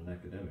and an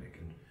academic.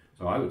 And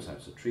so I would say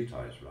it's a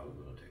treatise rather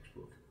than a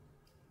textbook.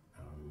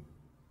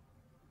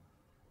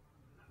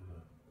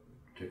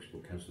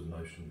 Textbook has the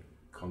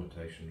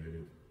connotation really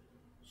of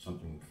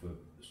something for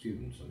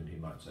students. I mean, he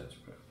might say it's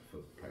for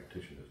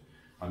practitioners.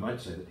 I might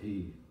say that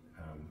he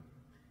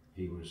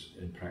was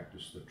in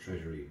practice the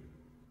Treasury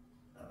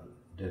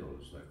devil,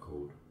 as they're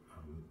called,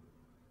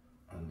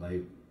 and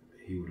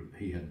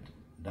he had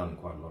done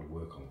quite a lot of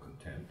work on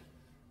contempt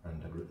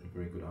and had written a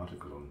very good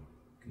article on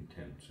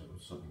contempt. So it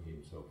was something he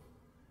himself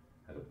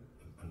had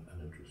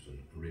an interest in,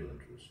 a real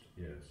interest.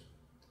 Yes.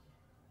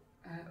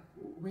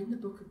 When the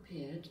book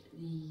appeared,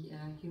 the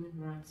Human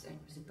Rights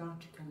Act was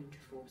about to come into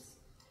force,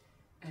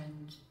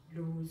 and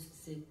Laws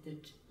said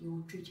that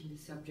your treating the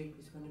subject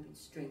was one of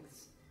its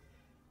strengths,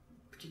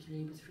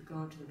 particularly with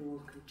regard to the law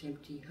of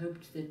contempt. He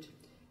hoped that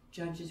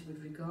judges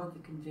would regard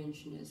the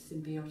convention as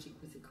symbiotic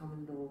with the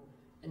common law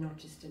and not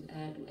just an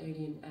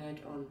alien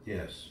add-on.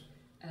 Yes.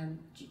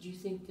 Do you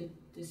think that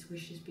this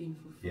wish has been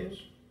fulfilled?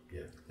 Yes,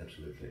 yeah,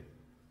 absolutely.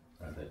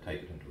 They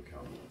take it into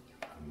account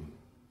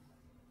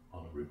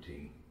on a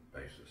routine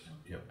basis.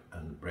 Okay. Yep,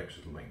 and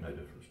Brexit will make no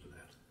difference to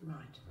that.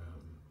 Right.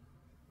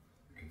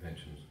 The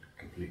convention is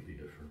completely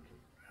different.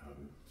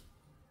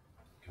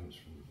 Comes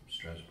from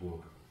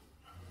Strasbourg.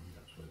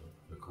 That's where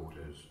the court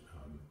is.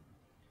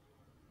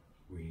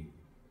 We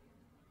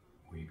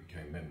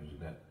became members of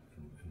that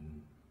in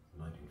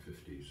the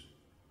 1950s.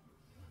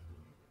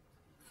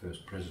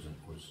 First president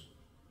was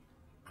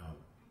a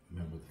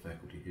member of the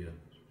faculty here,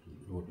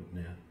 Lord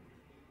McNair.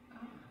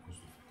 Was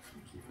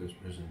the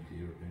first president of the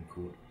European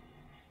Court.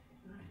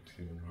 Right.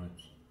 Human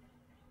rights.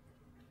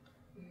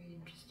 Very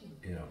interesting.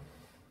 Yeah.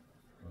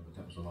 Well, but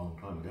that was a long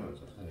time ago, as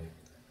I say.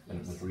 And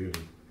Yes. it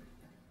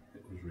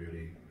was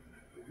really,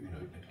 you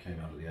know, it came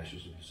out of the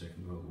ashes of the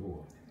Second World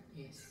War.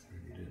 Yes.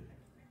 It really did.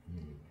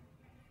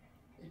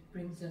 It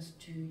brings us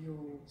to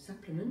your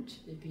supplement.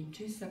 There have been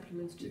two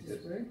supplements to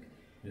this work.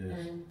 Yes.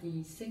 And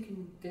the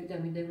second,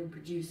 they were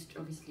produced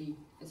obviously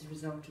as a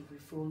result of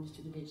reforms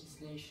to the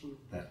legislation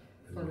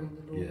following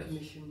the Law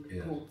Commission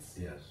reports.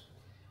 Yes.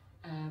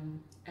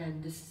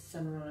 And this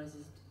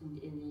summarises in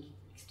the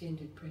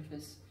extended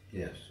preface.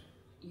 Yes.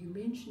 You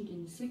mentioned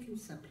in the second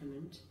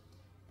supplement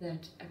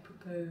that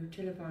apropos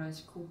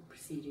televised court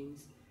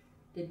proceedings,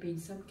 there had been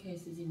some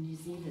cases in New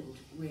Zealand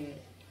where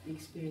the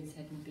experience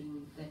hadn't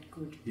been that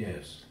good.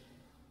 Yes.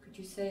 Could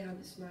you say how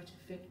this might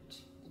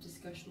affect the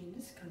discussion in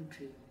this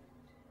country?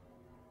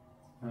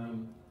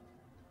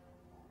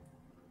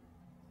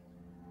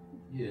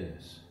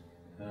 Yes.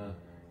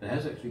 There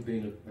has actually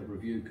been a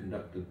review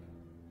conducted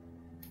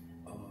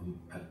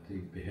at the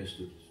behest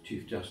of the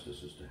Chief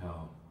Justice as to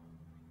how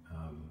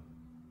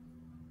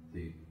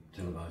the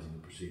televising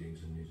the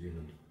proceedings in New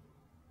Zealand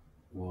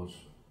was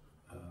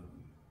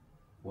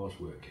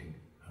working.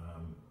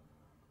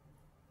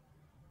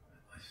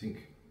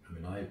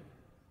 I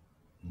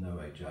know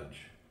a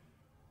judge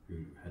who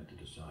had to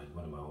decide.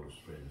 One of my oldest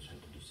friends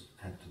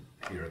had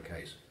to hear a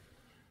case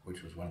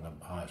which was one of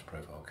the highest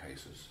profile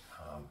cases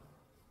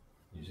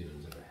New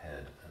Zealand's ever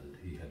had, and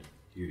he had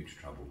huge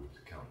trouble with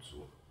the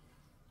council,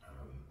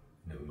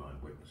 never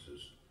mind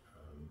witnesses,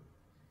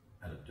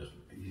 and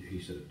he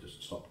said it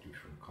just stopped you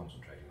from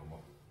concentrating on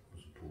what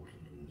was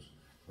important. And it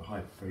was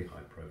a very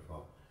high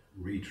profile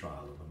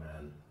retrial of a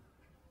man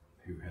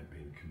who had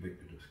been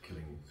convicted of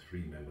killing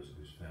 3 members of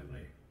his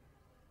family.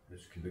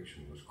 This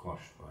conviction was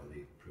quashed by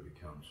the Privy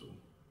Council,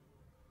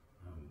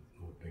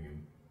 Lord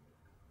Bingham,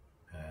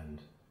 and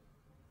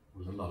there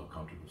was a lot of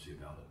controversy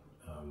about it.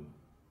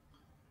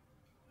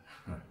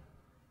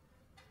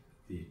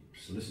 The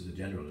Solicitor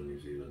General in New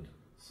Zealand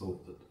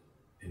thought that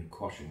in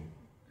quashing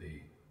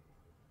the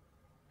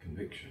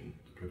conviction,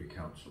 the Privy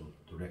Council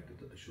directed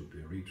that there should be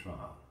a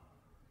retrial.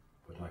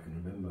 But I can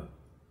remember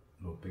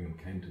Lord Bingham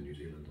came to New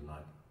Zealand and I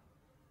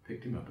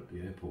picked him up at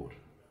the airport.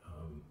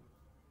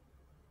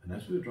 And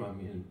as we were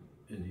driving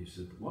in, he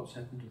said, "What's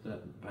happened to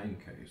that Bain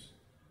case?"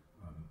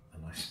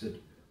 And I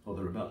said, "Well,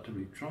 they're about to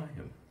retry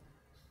him."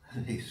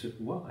 And he said,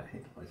 "Why?"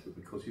 I said,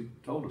 "Because you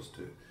told us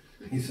to."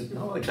 He said,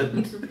 "No, I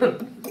didn't.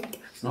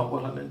 It's not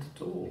what I meant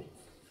at all."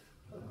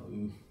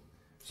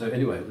 So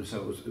anyway, it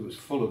was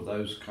full of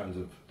those kinds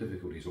of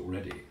difficulties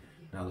already.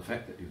 Now the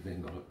fact that you've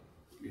then got a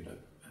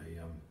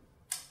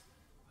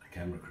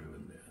camera crew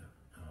in there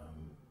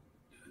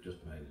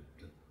just made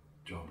the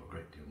job a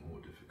great deal more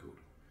difficult.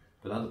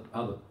 But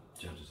other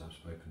judges I've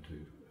spoken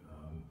to,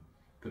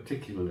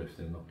 particularly if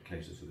they're not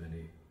cases of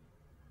any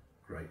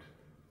great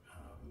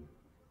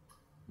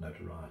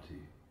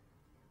notoriety,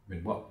 I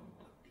mean, what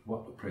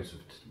the press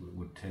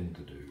would tend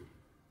to do,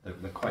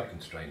 they're quite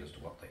constrained as to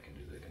what they can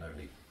do. They can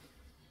only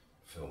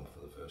film for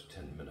the first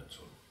 10 minutes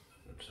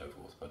and so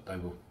forth, but they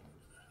will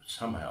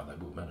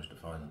manage to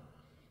find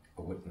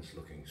a witness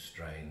looking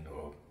strained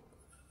or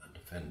a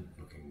defendant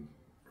looking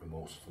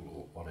remorseful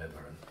or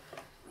whatever,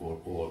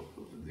 or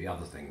the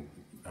other thing,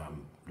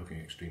 looking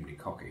extremely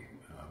cocky,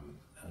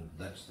 and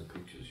that's the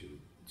pictures you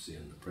see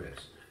in the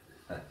press.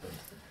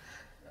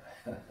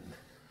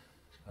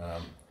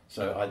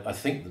 So I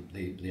think that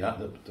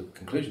the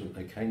conclusion that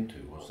they came to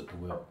was that there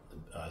were,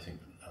 I think,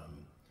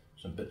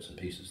 some bits and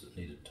pieces that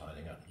needed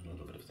tidying up, and a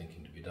little bit of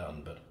thinking to be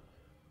done, but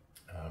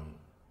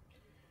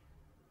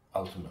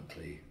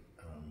ultimately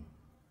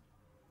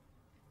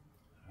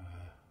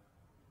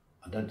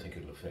I don't think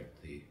it'll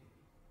affect the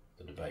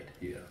debate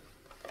here.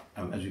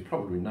 As you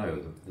probably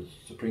know, the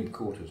Supreme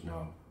Court is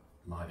now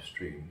live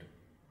streamed.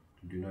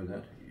 Did you know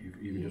that?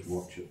 You can just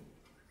watch it,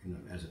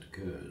 as it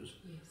occurs.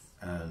 Yes.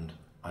 And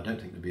I don't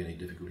think there'll be any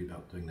difficulty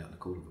about doing that in the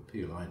Court of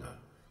Appeal either.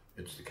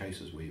 It's the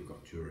cases where you've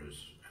got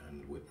jurors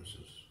and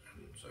witnesses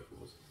and so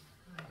forth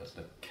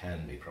that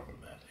can be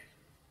problematic.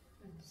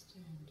 I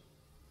understand.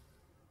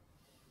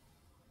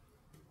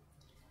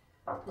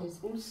 There's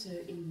also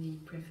in the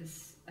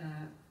preface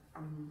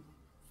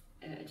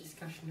a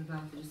discussion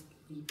about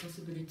the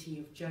possibility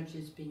of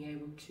judges being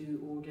able to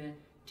order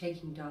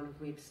taking down of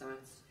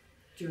websites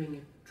during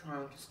a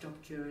trial to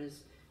stop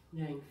jurors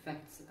knowing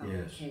facts about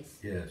the case.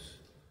 Yes.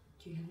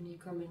 Do you have any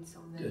comments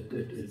on that?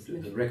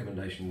 The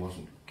recommendation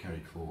wasn't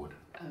carried forward.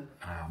 Oh.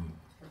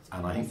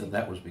 And I think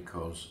that was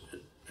because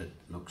it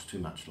looks too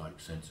much like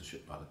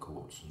censorship by the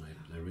courts, and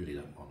they really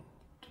don't want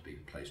to be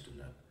placed in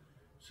that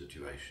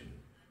situation.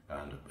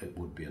 And it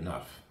would be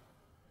enough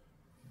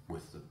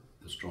with the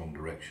strong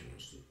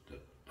directions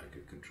that they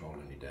could control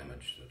any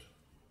damage that,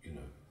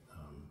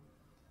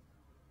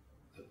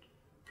 that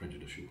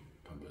prejudicial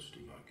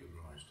publicity might give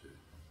rise to.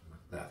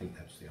 I think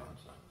that's the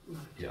answer.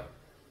 Right. Yeah.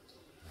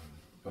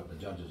 But the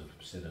judges have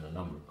said in a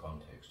number of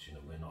contexts,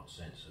 we're not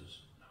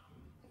censors.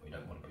 We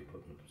don't want to be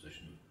put in a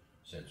position of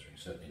censoring,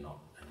 certainly not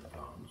in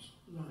advance.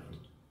 Right.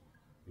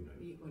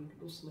 One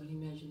could also not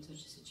imagine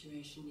such a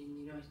situation in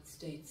the United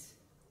States,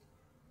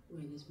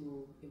 where there's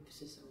more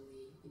emphasis on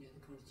the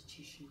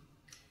Constitution,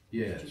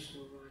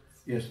 constitutional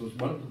rights. Yes, there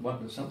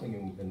was something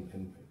in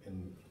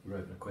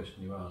a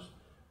question you asked,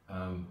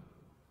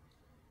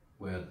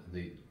 where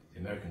the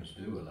Americans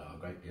do allow a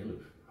great deal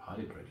of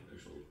highly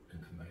prejudicial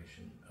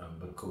information,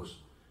 but of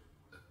course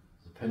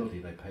the penalty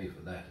they pay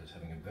for that is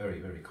having a very,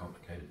 very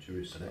complicated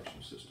jury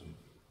selection system.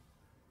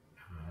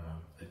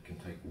 It can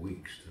take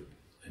weeks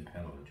to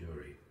impanel a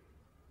jury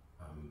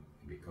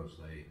because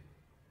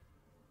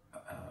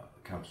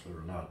counsel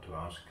are allowed to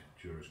ask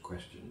jurors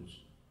questions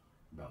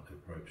about their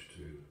approach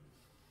to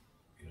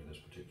this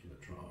particular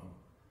trial,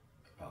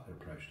 about their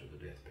approach to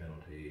the death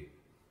penalty,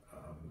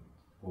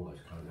 all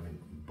those kind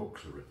of,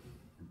 books are written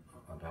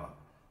about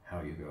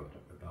how you go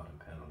about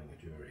impaneling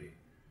a jury,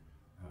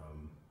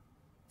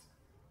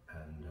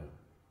 and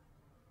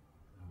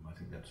I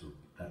think that's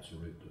a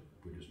route that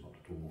we're just not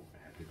at all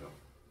happy about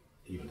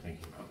even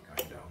thinking about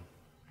going down.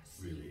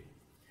 Really,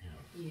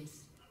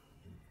 Yes.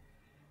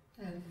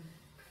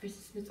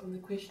 Professor Smith, on the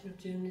question of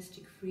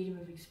journalistic freedom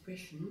of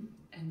expression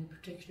and the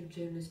protection of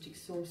journalistic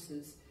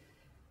sources,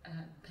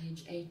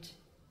 page 8,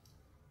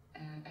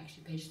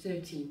 actually page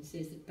 13,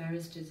 says that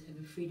barristers have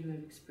a freedom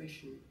of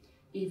expression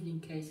even in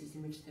cases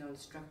in which they are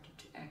instructed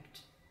to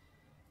act.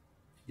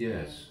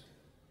 Yes,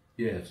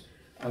 yes.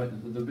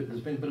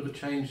 There's been a bit of a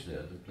change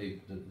there.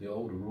 The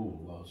older rule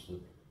was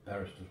that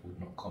barristers would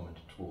not comment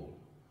at all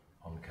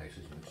on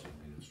cases in which they've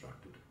been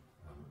instructed.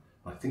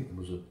 I think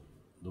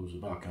there was a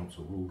Bar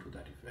Council rule to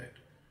that effect.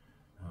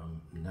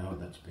 Now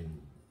that's been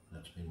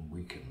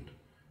weakened,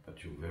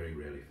 but you'll very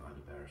rarely find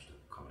a barrister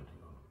commenting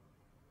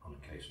on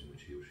a case in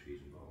which he or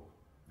she's involved.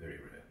 Very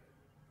rare.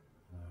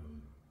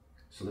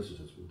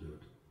 Solicitors will do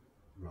it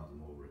rather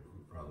more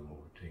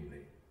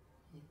routinely.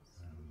 Yes.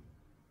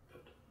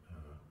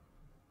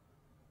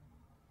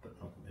 But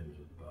not members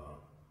of the bar.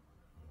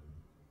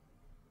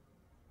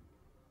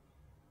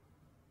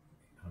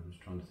 I was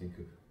trying to think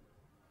of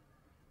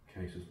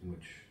cases in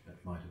which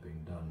that might have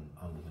been done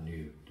under the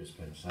new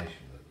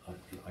dispensation.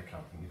 I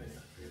can't think of any,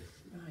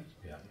 really. Right.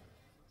 Yeah.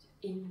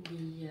 In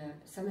the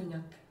summing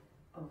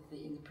up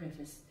in the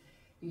preface,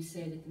 you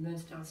say that the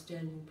most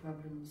outstanding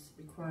problems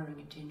requiring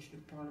attention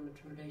of Parliament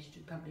in relation to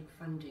public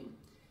funding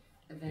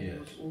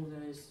available to all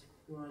those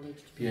who are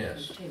alleged to be in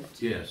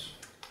contempt. Yes.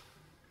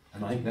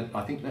 And I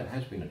think that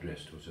has been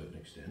addressed to a certain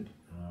extent.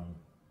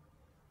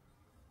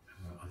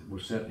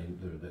 Certainly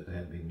there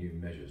have been new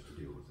measures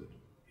to deal with it,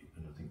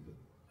 and I think that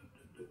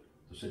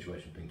the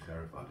situation being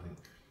clarified.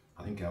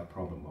 I think our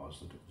problem was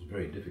that it was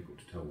very difficult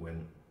to tell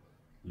when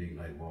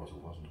legal aid was or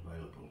wasn't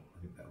available.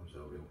 I think that was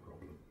our real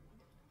problem.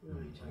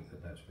 Right. I think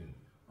that's been.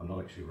 I'm not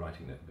actually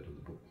writing that bit of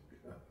the book.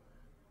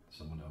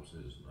 Someone else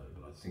is, but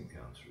I think the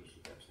answer is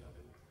that that's now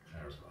been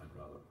clarified,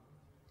 rather.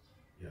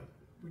 Yeah.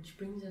 Which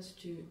brings us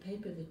to a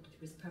paper that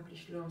was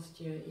published last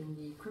year in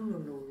the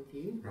Criminal Law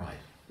Review, Right.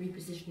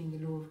 Repositioning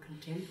the Law of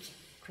Contempt,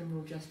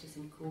 Criminal Justice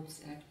and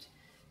Courts Act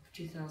of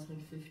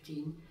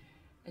 2015.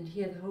 And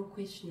here the whole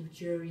question of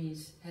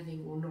juries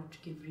having or not to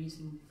give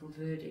reason for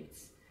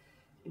verdicts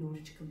in order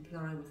to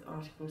comply with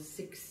Article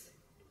 6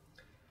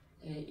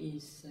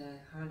 is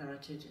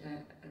highlighted.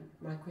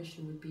 My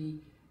question would be,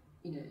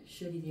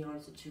 surely the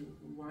answer to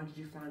why did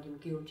you find him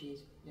guilty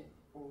is,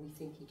 or we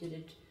think he did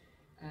it,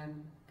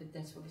 but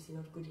that's obviously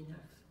not good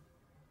enough.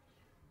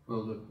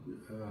 Well,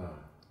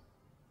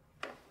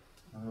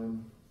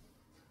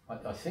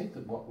 I think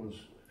that what was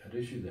at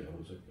issue there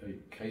was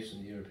a case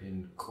in the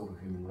European Court of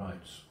Human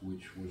Rights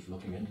which was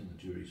looking into the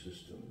jury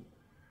system,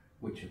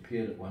 which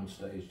appeared at one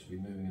stage to be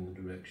moving in the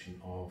direction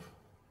of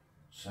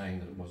saying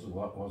that it was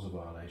a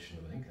violation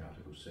of, I think,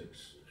 Article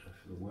 6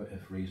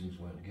 if reasons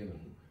weren't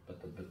given,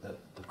 but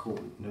that the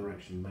court never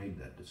actually made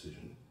that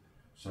decision.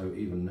 So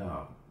even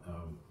now,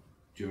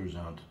 jurors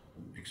aren't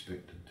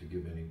expected to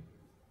give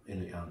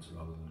any answer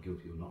other than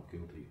guilty or not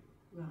guilty.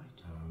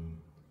 Right.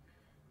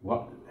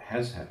 What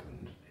has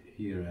happened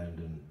here and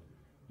in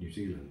New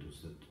Zealand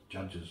is that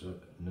judges are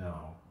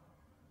now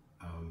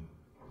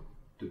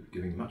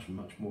giving much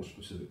more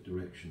specific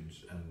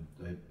directions, and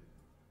they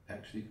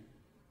actually,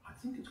 I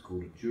think it's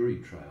called a jury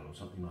trail or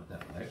something like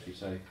that. They actually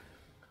say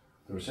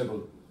there are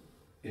several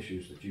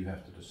issues that you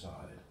have to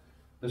decide.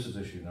 This is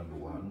issue number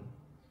 1.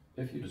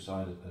 If you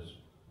decide it as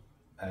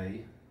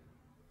A,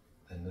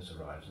 then this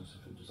arises.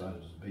 If it's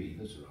decided as B,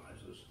 this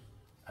arises.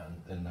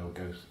 And then they'll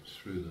go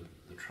through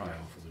the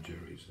trial for the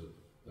jury, so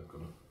they've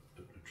got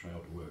a trail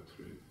to work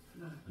through.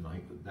 Right. And I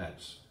think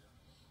that's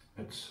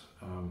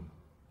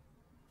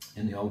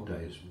in the old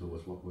days there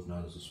was what was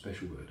known as a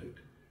special verdict,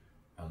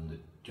 and the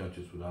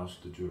judges would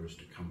ask the jurors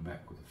to come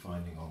back with a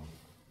finding on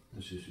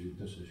this issue,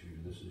 this issue,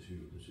 this issue,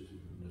 this issue,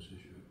 and this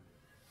issue.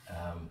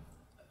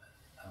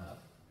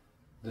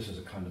 This is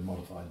a kind of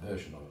modified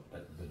version of it,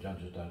 that the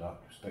judges don't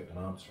expect an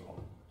answer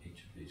on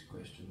each of these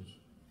questions,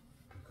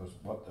 because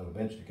what they'll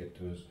eventually get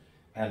to is,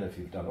 and if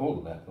you've done all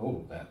of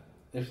that,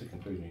 if the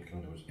conclusion you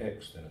come to is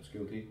X, then it's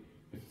guilty.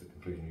 If the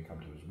conclusion you come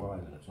to is Y,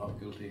 then it's not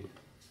guilty.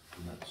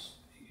 And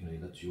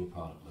that's your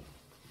part of the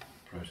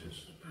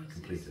process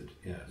completed.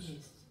 Yes.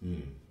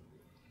 Mm.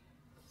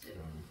 So,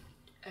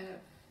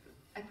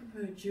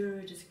 apropos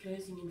juror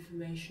disclosing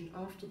information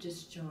after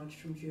discharge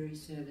from jury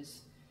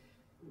service,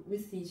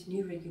 with these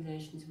new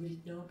regulations, would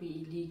it now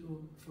be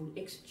illegal for an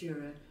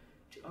ex-juror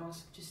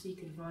to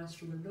seek advice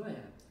from a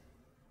lawyer,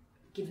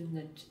 given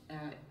that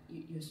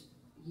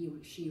he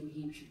or she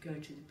should go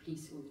to the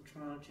police or the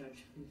trial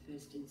judge in the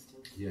first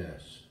instance?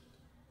 Yes.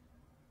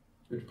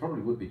 It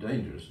probably would be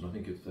dangerous, and I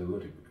think if they were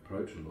to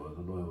approach a lawyer,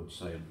 the lawyer would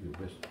say,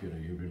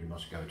 you really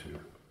must go to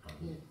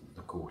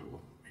the court, or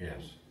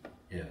yes.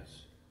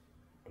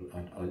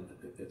 But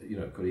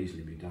it could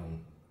easily be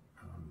done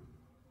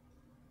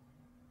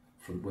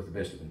with the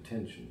best of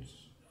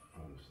intentions,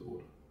 I would have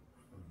thought.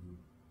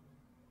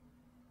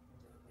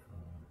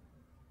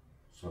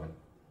 So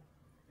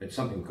it's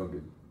something we've got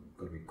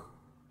to be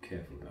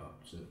careful about,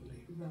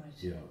 certainly. Right.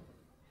 Yeah.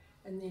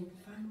 And then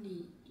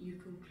finally, you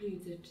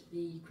conclude that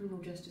the Criminal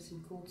Justice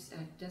and Courts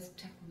Act does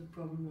tackle the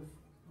problem of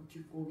what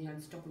you call the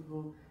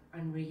unstoppable,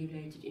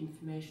 unregulated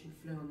information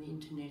flow on the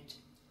internet.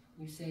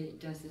 You say it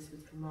does this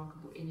with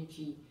remarkable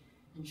energy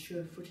and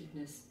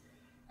sure-footedness.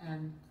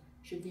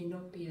 Should there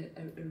not be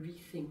a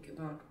rethink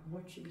about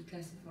what should be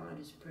classified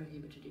as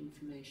prohibited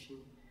information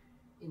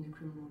in the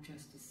criminal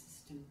justice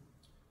system,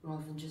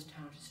 rather than just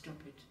how to stop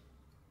it?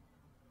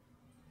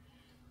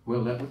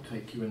 Well, that would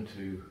take you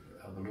into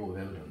the law of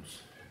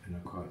evidence in a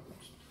quite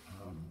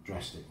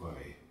drastic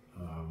way.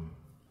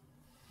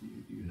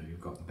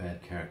 You've got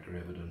bad character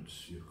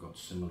evidence, you've got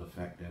similar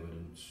fact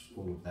evidence,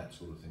 all of that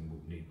sort of thing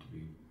will need to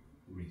be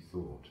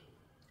rethought.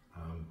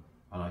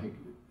 And I think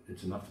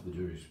it's enough for the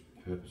jury's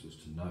purposes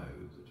to know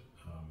that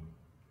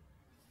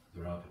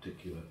there are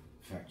particular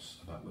facts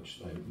about which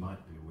they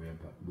might be aware,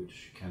 but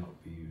which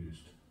cannot be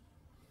used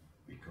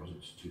because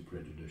it's too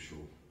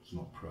prejudicial, it's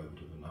not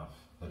probative enough.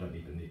 They don't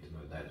even need to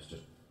know that, it's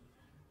just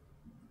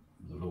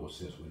the law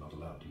says we're not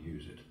allowed to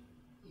use it,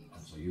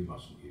 and so you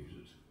mustn't use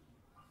it.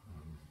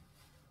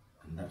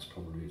 And that's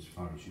probably as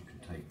far as you can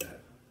take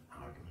that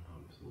argument, I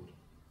would have thought.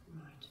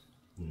 Right.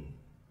 Mm.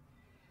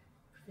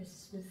 Professor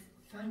Smith,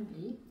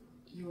 finally,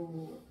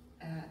 you're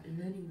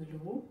learning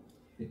the law.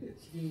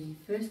 The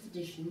first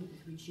edition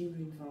with which you were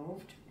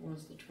involved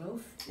was the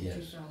 12th, yes.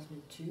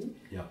 2002.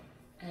 Yeah.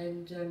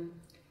 And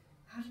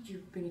how did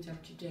you bring it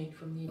up to date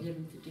from the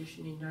 11th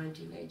edition in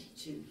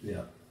 1982?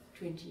 Yeah.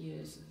 20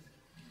 years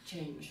of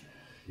change.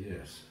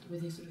 Yes. Were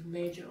there sort of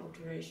major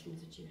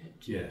alterations that you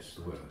had to... Yes,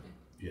 there were.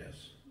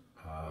 Yes.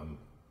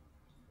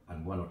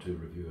 And one or two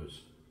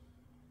reviewers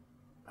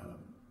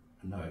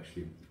no,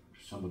 actually,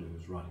 somebody who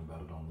was writing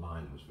about it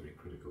online was very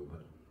critical,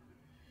 but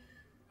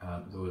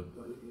there were,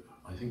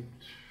 I think,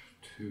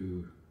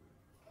 two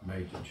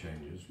major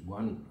changes.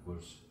 One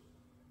was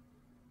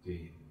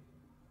the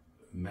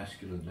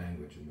masculine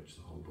language in which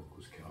the whole book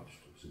was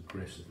couched. It was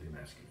aggressively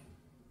masculine,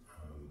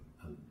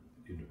 and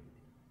you know,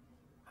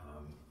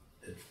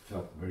 it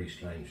felt very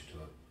strange to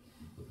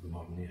the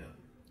modern ear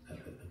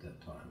at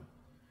that time.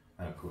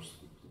 And of course,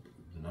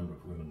 the number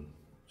of women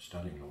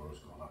studying law has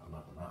gone up and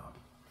up and up.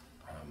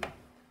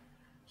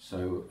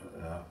 So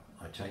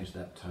I changed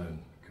that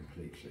tone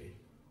completely.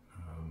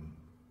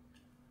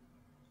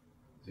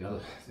 The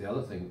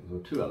other thing, there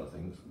were two other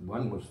things.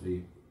 One was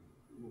the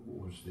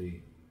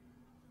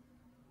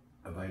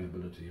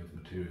availability of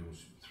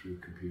materials through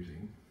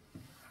computing.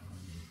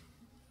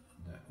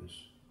 That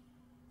was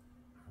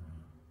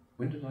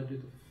when did I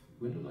do the?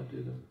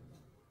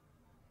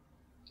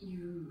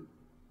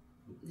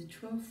 The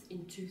 12th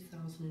in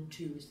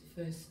 2002 was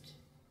the first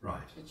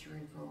Right. that you were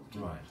involved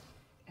in. Right.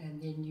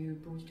 And then you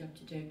brought it up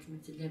to date from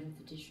its 11th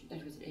edition.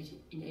 That was in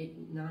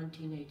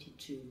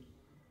 1982.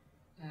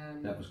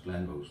 That was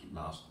Glanville's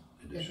last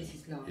edition. That was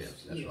his last.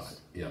 Yes, that's right.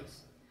 Yeah.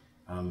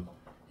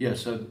 Yes.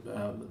 So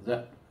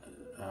that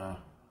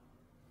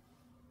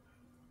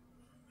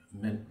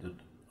meant that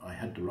I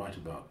had to write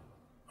about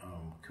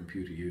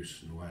computer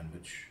use and the way in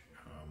which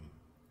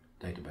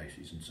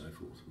databases and so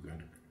forth were going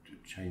to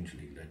change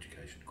legal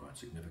education quite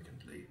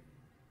significantly.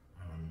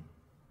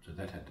 So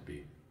that had to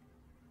be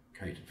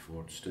catered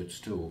for. It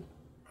still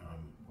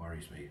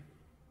worries me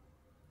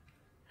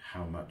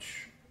how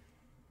much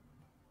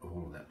of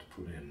all of that to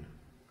put in.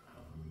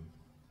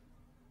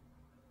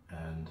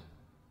 And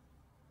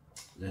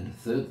then the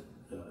third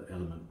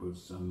element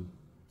was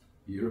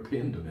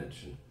European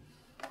dimension,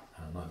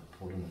 and I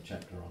put in a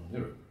chapter on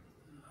Europe.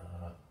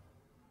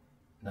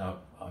 Now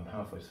I'm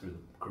halfway through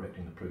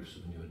correcting the proofs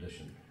of the new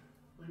edition.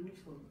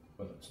 Wonderful.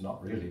 But it's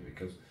not really,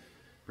 because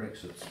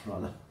Brexit's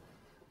rather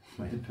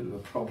made a bit of a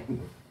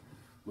problem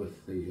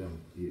with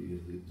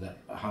that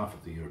half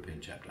of the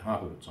European chapter.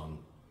 Half of it's on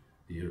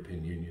the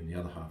European Union, the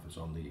other half is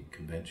on the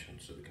convention.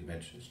 So the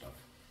convention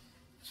stuff,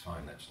 it's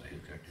fine, that stays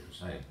exactly the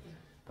same. Yeah.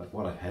 But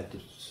what I had to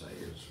say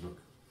is, look,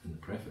 in the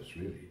preface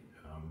really,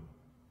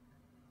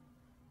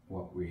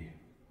 what we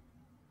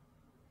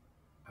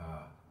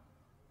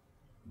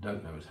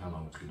don't know is how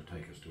long it's going to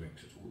take us to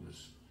exit all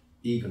this.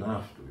 Even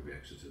after we've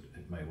exited,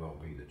 it may well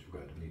be that you're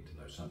going to need to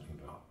know something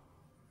about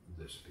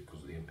this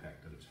because of the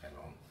impact that it's had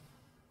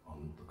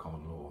on the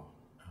common law,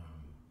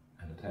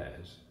 and it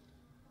has.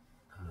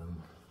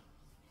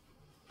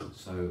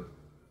 So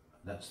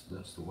that's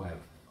the way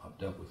I've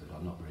dealt with it.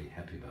 I'm not very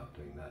happy about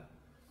doing that,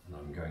 and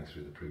I'm going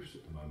through the proofs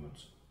at the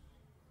moment,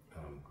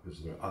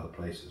 because there are other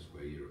places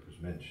where Europe is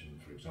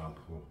mentioned. For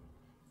example,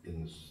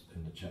 in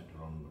the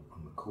chapter on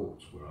the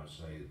courts, where I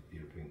say the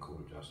European Court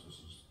of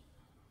Justice is,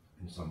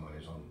 in some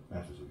ways, on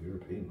matters of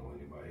European law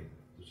anyway,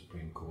 the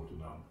Supreme Court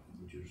in our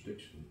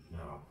jurisdiction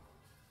now.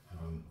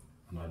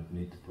 And I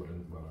need to put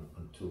in, well,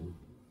 until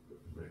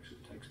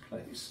Brexit takes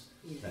place,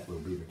 yes. That will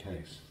be the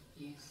case.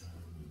 Yes.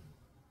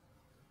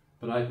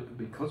 But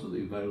because of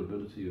the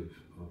availability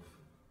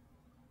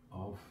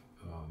of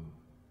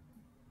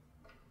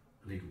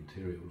legal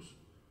materials,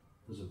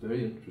 there's a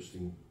very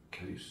interesting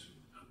case,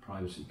 a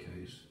privacy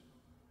case,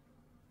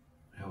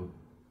 held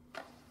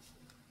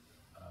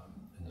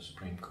in the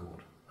Supreme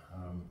Court,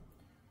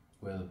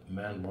 where the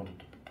man wanted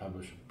to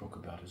publish a book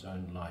about his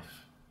own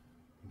life,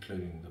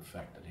 including the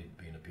fact that he'd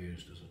been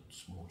abused as a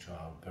small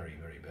child, very,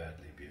 very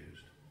badly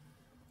abused.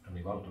 And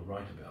he wanted to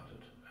write about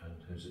it,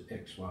 and his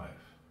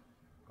ex-wife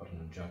got an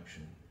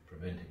injunction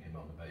preventing him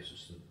on the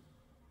basis that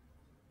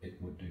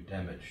it would do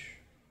damage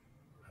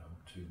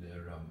to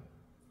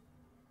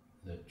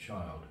their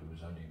child, who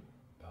was only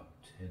about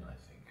 10, I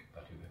think,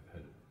 but who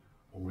had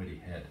already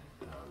had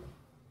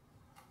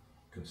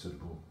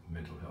considerable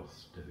mental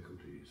health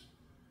difficulties.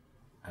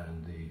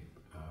 And the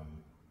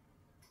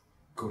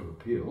Court of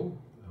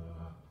Appeal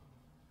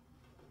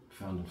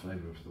found in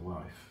favour of the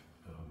wife,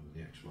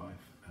 the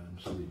ex-wife, and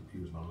so he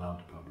was not allowed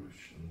to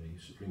publish, and the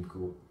Supreme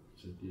Court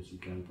said yes, he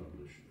can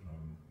publish,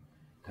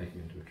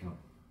 taking into account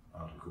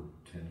Article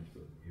 10 of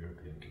the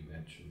European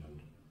Convention and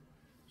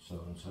so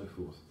on and so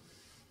forth.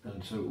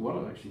 And so what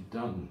I've actually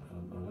done, I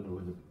don't know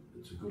whether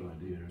it's a good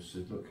idea, is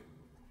said, look,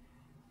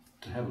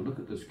 to have a look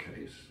at this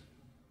case,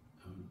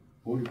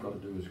 all you've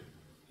got to do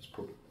is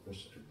put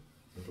this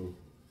little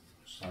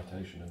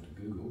citation into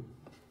Google,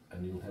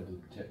 and you'll have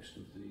the text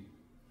of the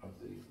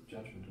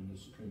judgment in the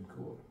Supreme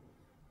Court.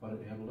 Why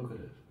don't you have a look at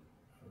it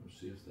and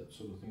see if that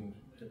sort of thing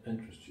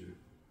interests you?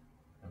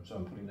 And so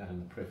I'm putting that in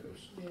the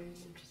preface. Very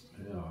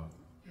interesting. Yeah.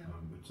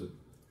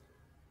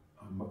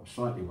 I'm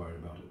slightly worried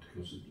about it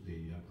because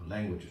the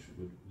language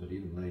that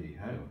even Lady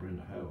Hale,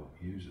 Brenda Hale,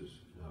 uses,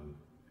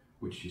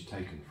 which she's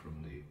taken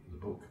from the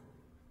book,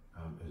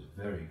 is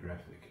very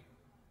graphic.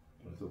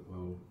 But I thought,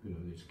 well,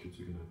 these kids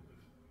are going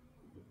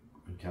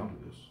to encounter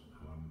this.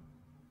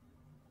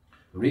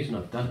 The reason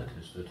I've done it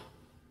is that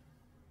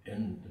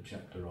in the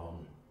chapter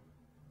on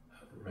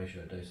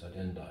ratio de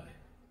sidendi,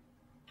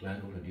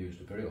 Glanville had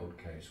used a very old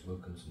case,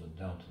 Wilkinson and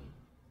Downton,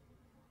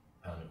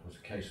 and it was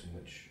a case in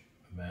which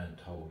a man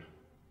told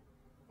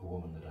a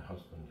woman that her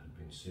husband had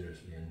been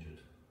seriously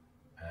injured,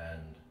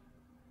 and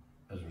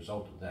as a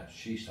result of that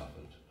she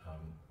suffered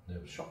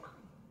nervous shock,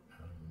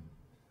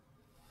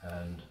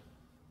 and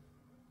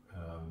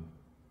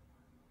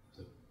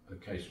the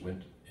case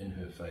went in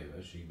her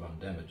favour. She won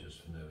damages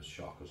for nervous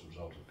shock as a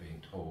result of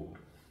being told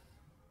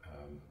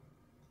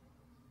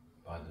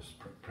by this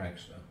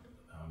prankster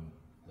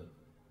that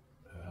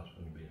her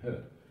husband had been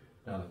hurt.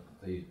 Now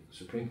the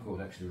Supreme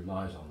Court actually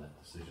relies on that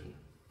decision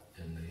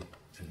in the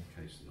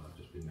case that I've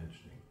just been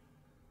mentioning,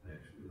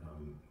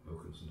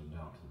 Wilkinson and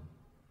Downton.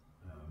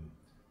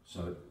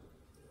 So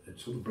it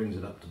sort of brings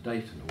it up to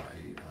date in a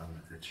way.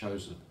 It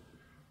shows that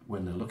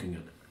when they're looking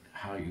at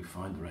how you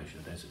find the ratio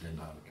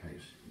decidendi of a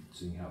case,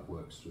 seeing how it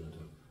works through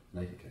into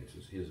later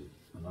cases. Here's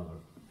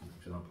another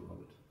example of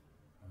it.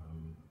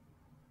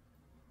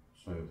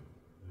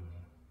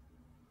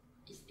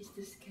 Is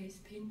this case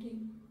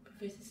pending,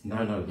 Professor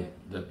Squire? No,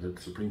 the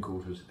Supreme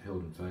Court has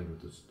held in favour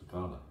of the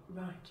father.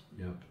 Right.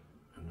 Yep,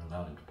 and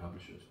allowed him to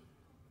publish it.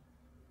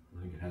 I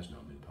think it has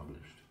now been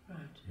published.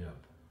 Right.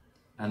 Yep.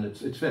 And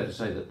it's fair to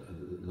say that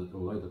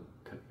although the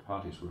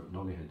parties were at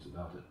loggerheads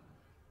about it,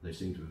 they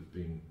seem to have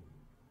been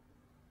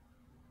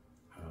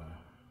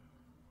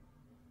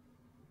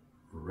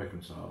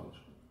reconciled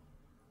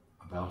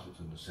about it,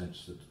 in the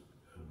sense that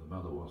the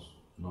mother was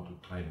not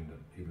claiming that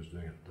he was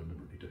doing it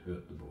deliberately to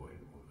hurt the boy,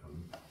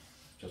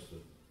 just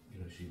that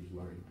she was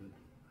worried that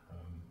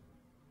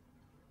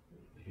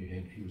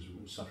he was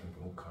suffering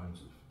from all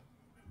kinds of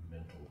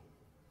mental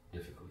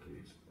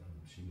difficulties,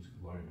 and she was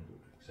worried that it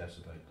would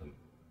exacerbate them.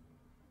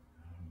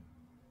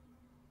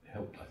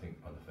 Helped, I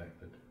think, by the fact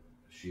that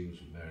she was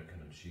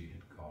American and she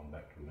had gone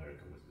back to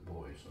America with the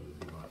boy, so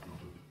that he might not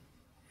have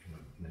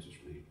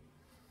necessarily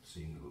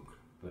seen the look.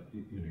 But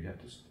you have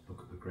to look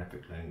at the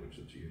graphic language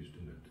that's used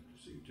in it to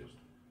see just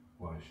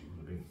why she would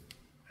have been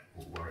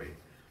worried.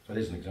 So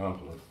there's an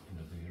example of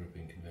the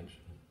European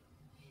Convention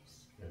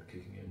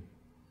kicking in.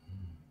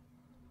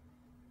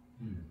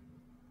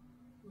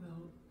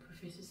 Well,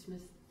 Professor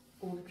Smith,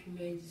 all that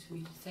remains is for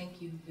me to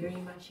thank you very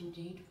much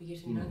indeed for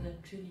yet another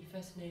truly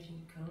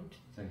fascinating account.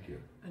 Thank you.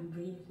 I'm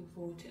really looking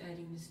forward to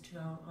adding this to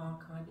our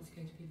archive. It's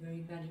going to be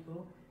very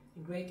valuable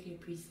and greatly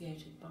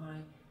appreciated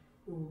by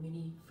your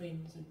many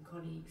friends and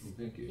colleagues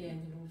here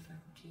in the law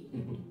faculty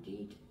and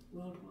indeed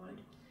worldwide.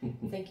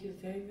 Thank you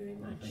very, very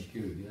much. Thank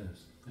you,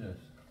 yes.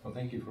 Well,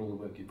 thank you for all the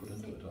work you put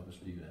into it,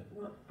 obviously you have.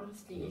 Well,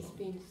 honestly, it's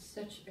been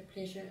such a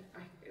pleasure.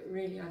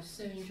 I've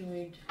so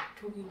enjoyed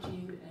talking to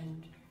you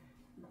and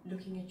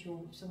looking at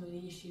some of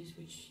the issues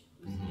which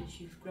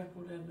you've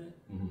grappled over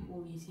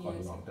all these years. Quite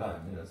a long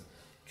time, yes.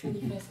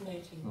 Truly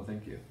fascinating. Well,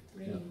 thank you.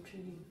 Really,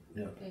 truly.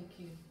 Yeah. Thank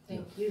you.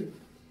 Thank you.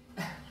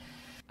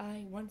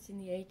 I once in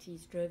the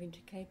 80s drove into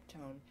Cape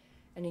Town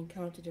and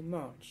encountered a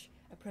march,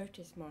 a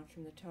protest march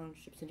from the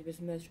townships, and it was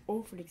the most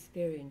awful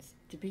experience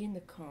to be in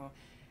the car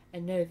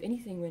and know if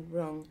anything went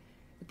wrong,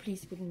 the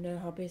police wouldn't know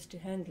how best to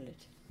handle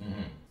it.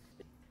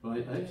 Well,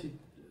 I actually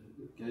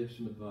gave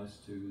some advice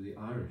to the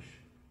Irish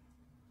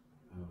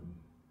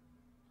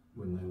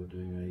when they were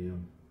doing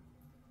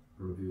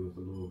a review of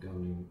the law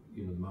governing,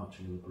 the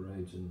marching and the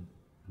parades in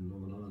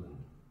Northern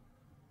Ireland.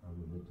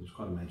 There's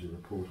quite a major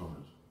report on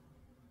it,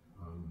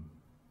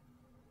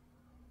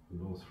 the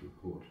North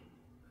Report,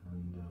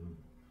 and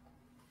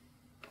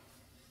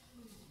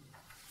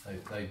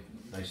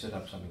they set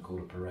up something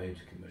called a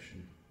parade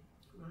commission,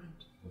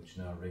 which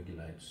now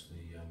regulates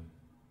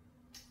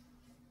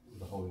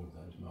the holding of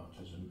those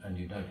marches, and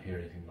you don't hear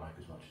anything like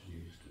as much as you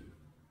used to.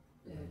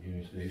 You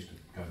used to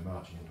go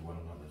marching into one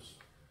another's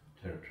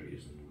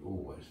territories and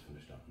always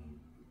finished up in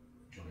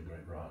jolly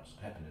great riots.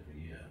 It happened every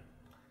year.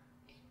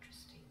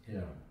 Interesting.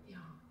 Yeah.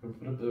 But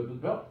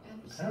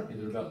apparently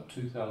there are about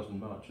 2,000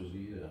 marches a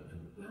year,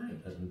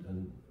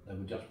 and they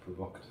were just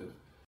provocative.